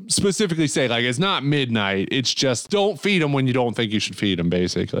they specifically say like it's not midnight. It's just don't feed them when you don't think you should feed them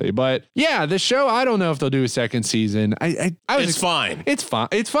basically. But yeah, the show, I don't know if they'll do a second season. It's fine. It's fine.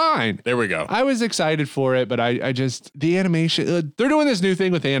 It's fine. There we go. I was excited for it, but I just, the animation, they're doing this new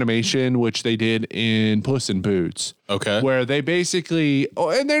thing with animation, which they did in Puss in Boots. Okay. Where they basically,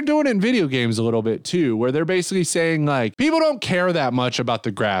 and they're doing it in video games a little bit too, where they're basically saying like, people don't care that much about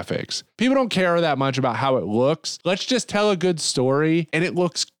the graphics. People don't care that much about how it looks. Let's just tell a good story and it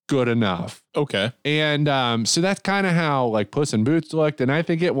looks good enough. Okay. And so that's kind of how like Puss in Boots looked. And I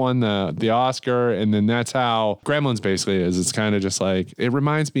think it won the Oscar. And then that's how Gremlins basically is. It's kind of just like, it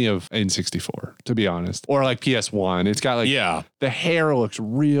reminds me of N64, to be honest. Or like PS1. It's got like, the hair looks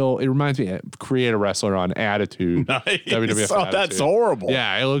real. It reminds me of Create a Wrestler on Attitude. Nice. WWF Oh, Attitude. that's horrible.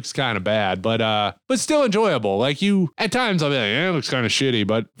 Yeah, it looks kind of bad, but still enjoyable. Like at times I'll be like, it looks kind of shitty,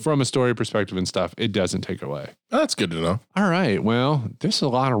 but from a story perspective and stuff, it doesn't take away. That's good to know. All right. Well, there's a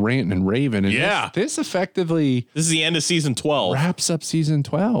lot of ranting and raving. And this effectively... This is the end of season 12. Wraps up season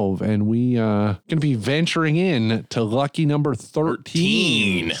 12. And we going to be venturing in to lucky number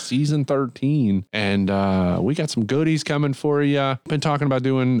 13. Season 13. And we got some goodies coming for you. Been talking about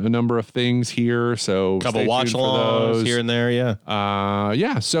doing a number of things here. So couple watch-alongs here and there, yeah.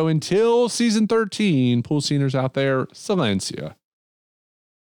 Yeah. So until season 13, pool sceners out there, Silencia.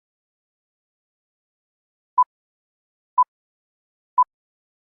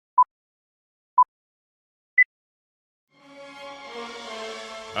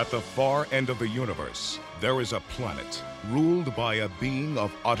 At the far end of the universe, there is a planet ruled by a being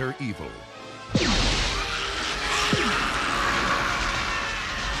of utter evil.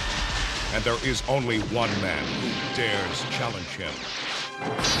 And there is only one man who dares challenge him.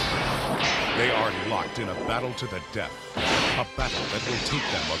 They are locked in a battle to the death. A battle that will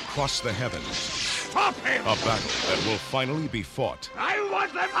take them across the heavens. Stop him! A battle that will finally be fought I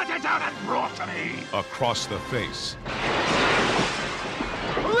want them hunted down and brought to me! across the face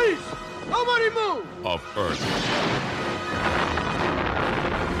Police! Nobody move! of Earth.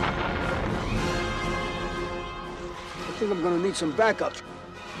 I think I'm gonna need some backup.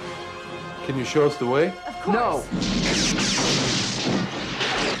 Can you show us the way? Of course. No.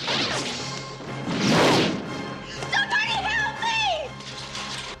 Somebody help me!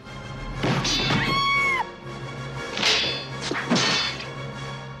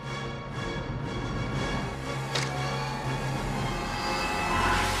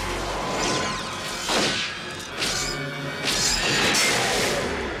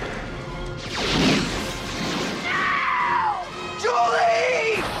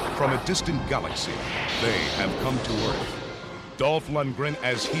 Julie! From a distant galaxy, they have come to Earth. Dolph Lundgren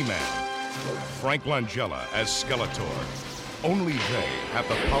as He-Man. Frank Langella as Skeletor. Only they have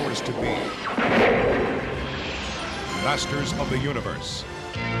the powers to be Masters of the Universe.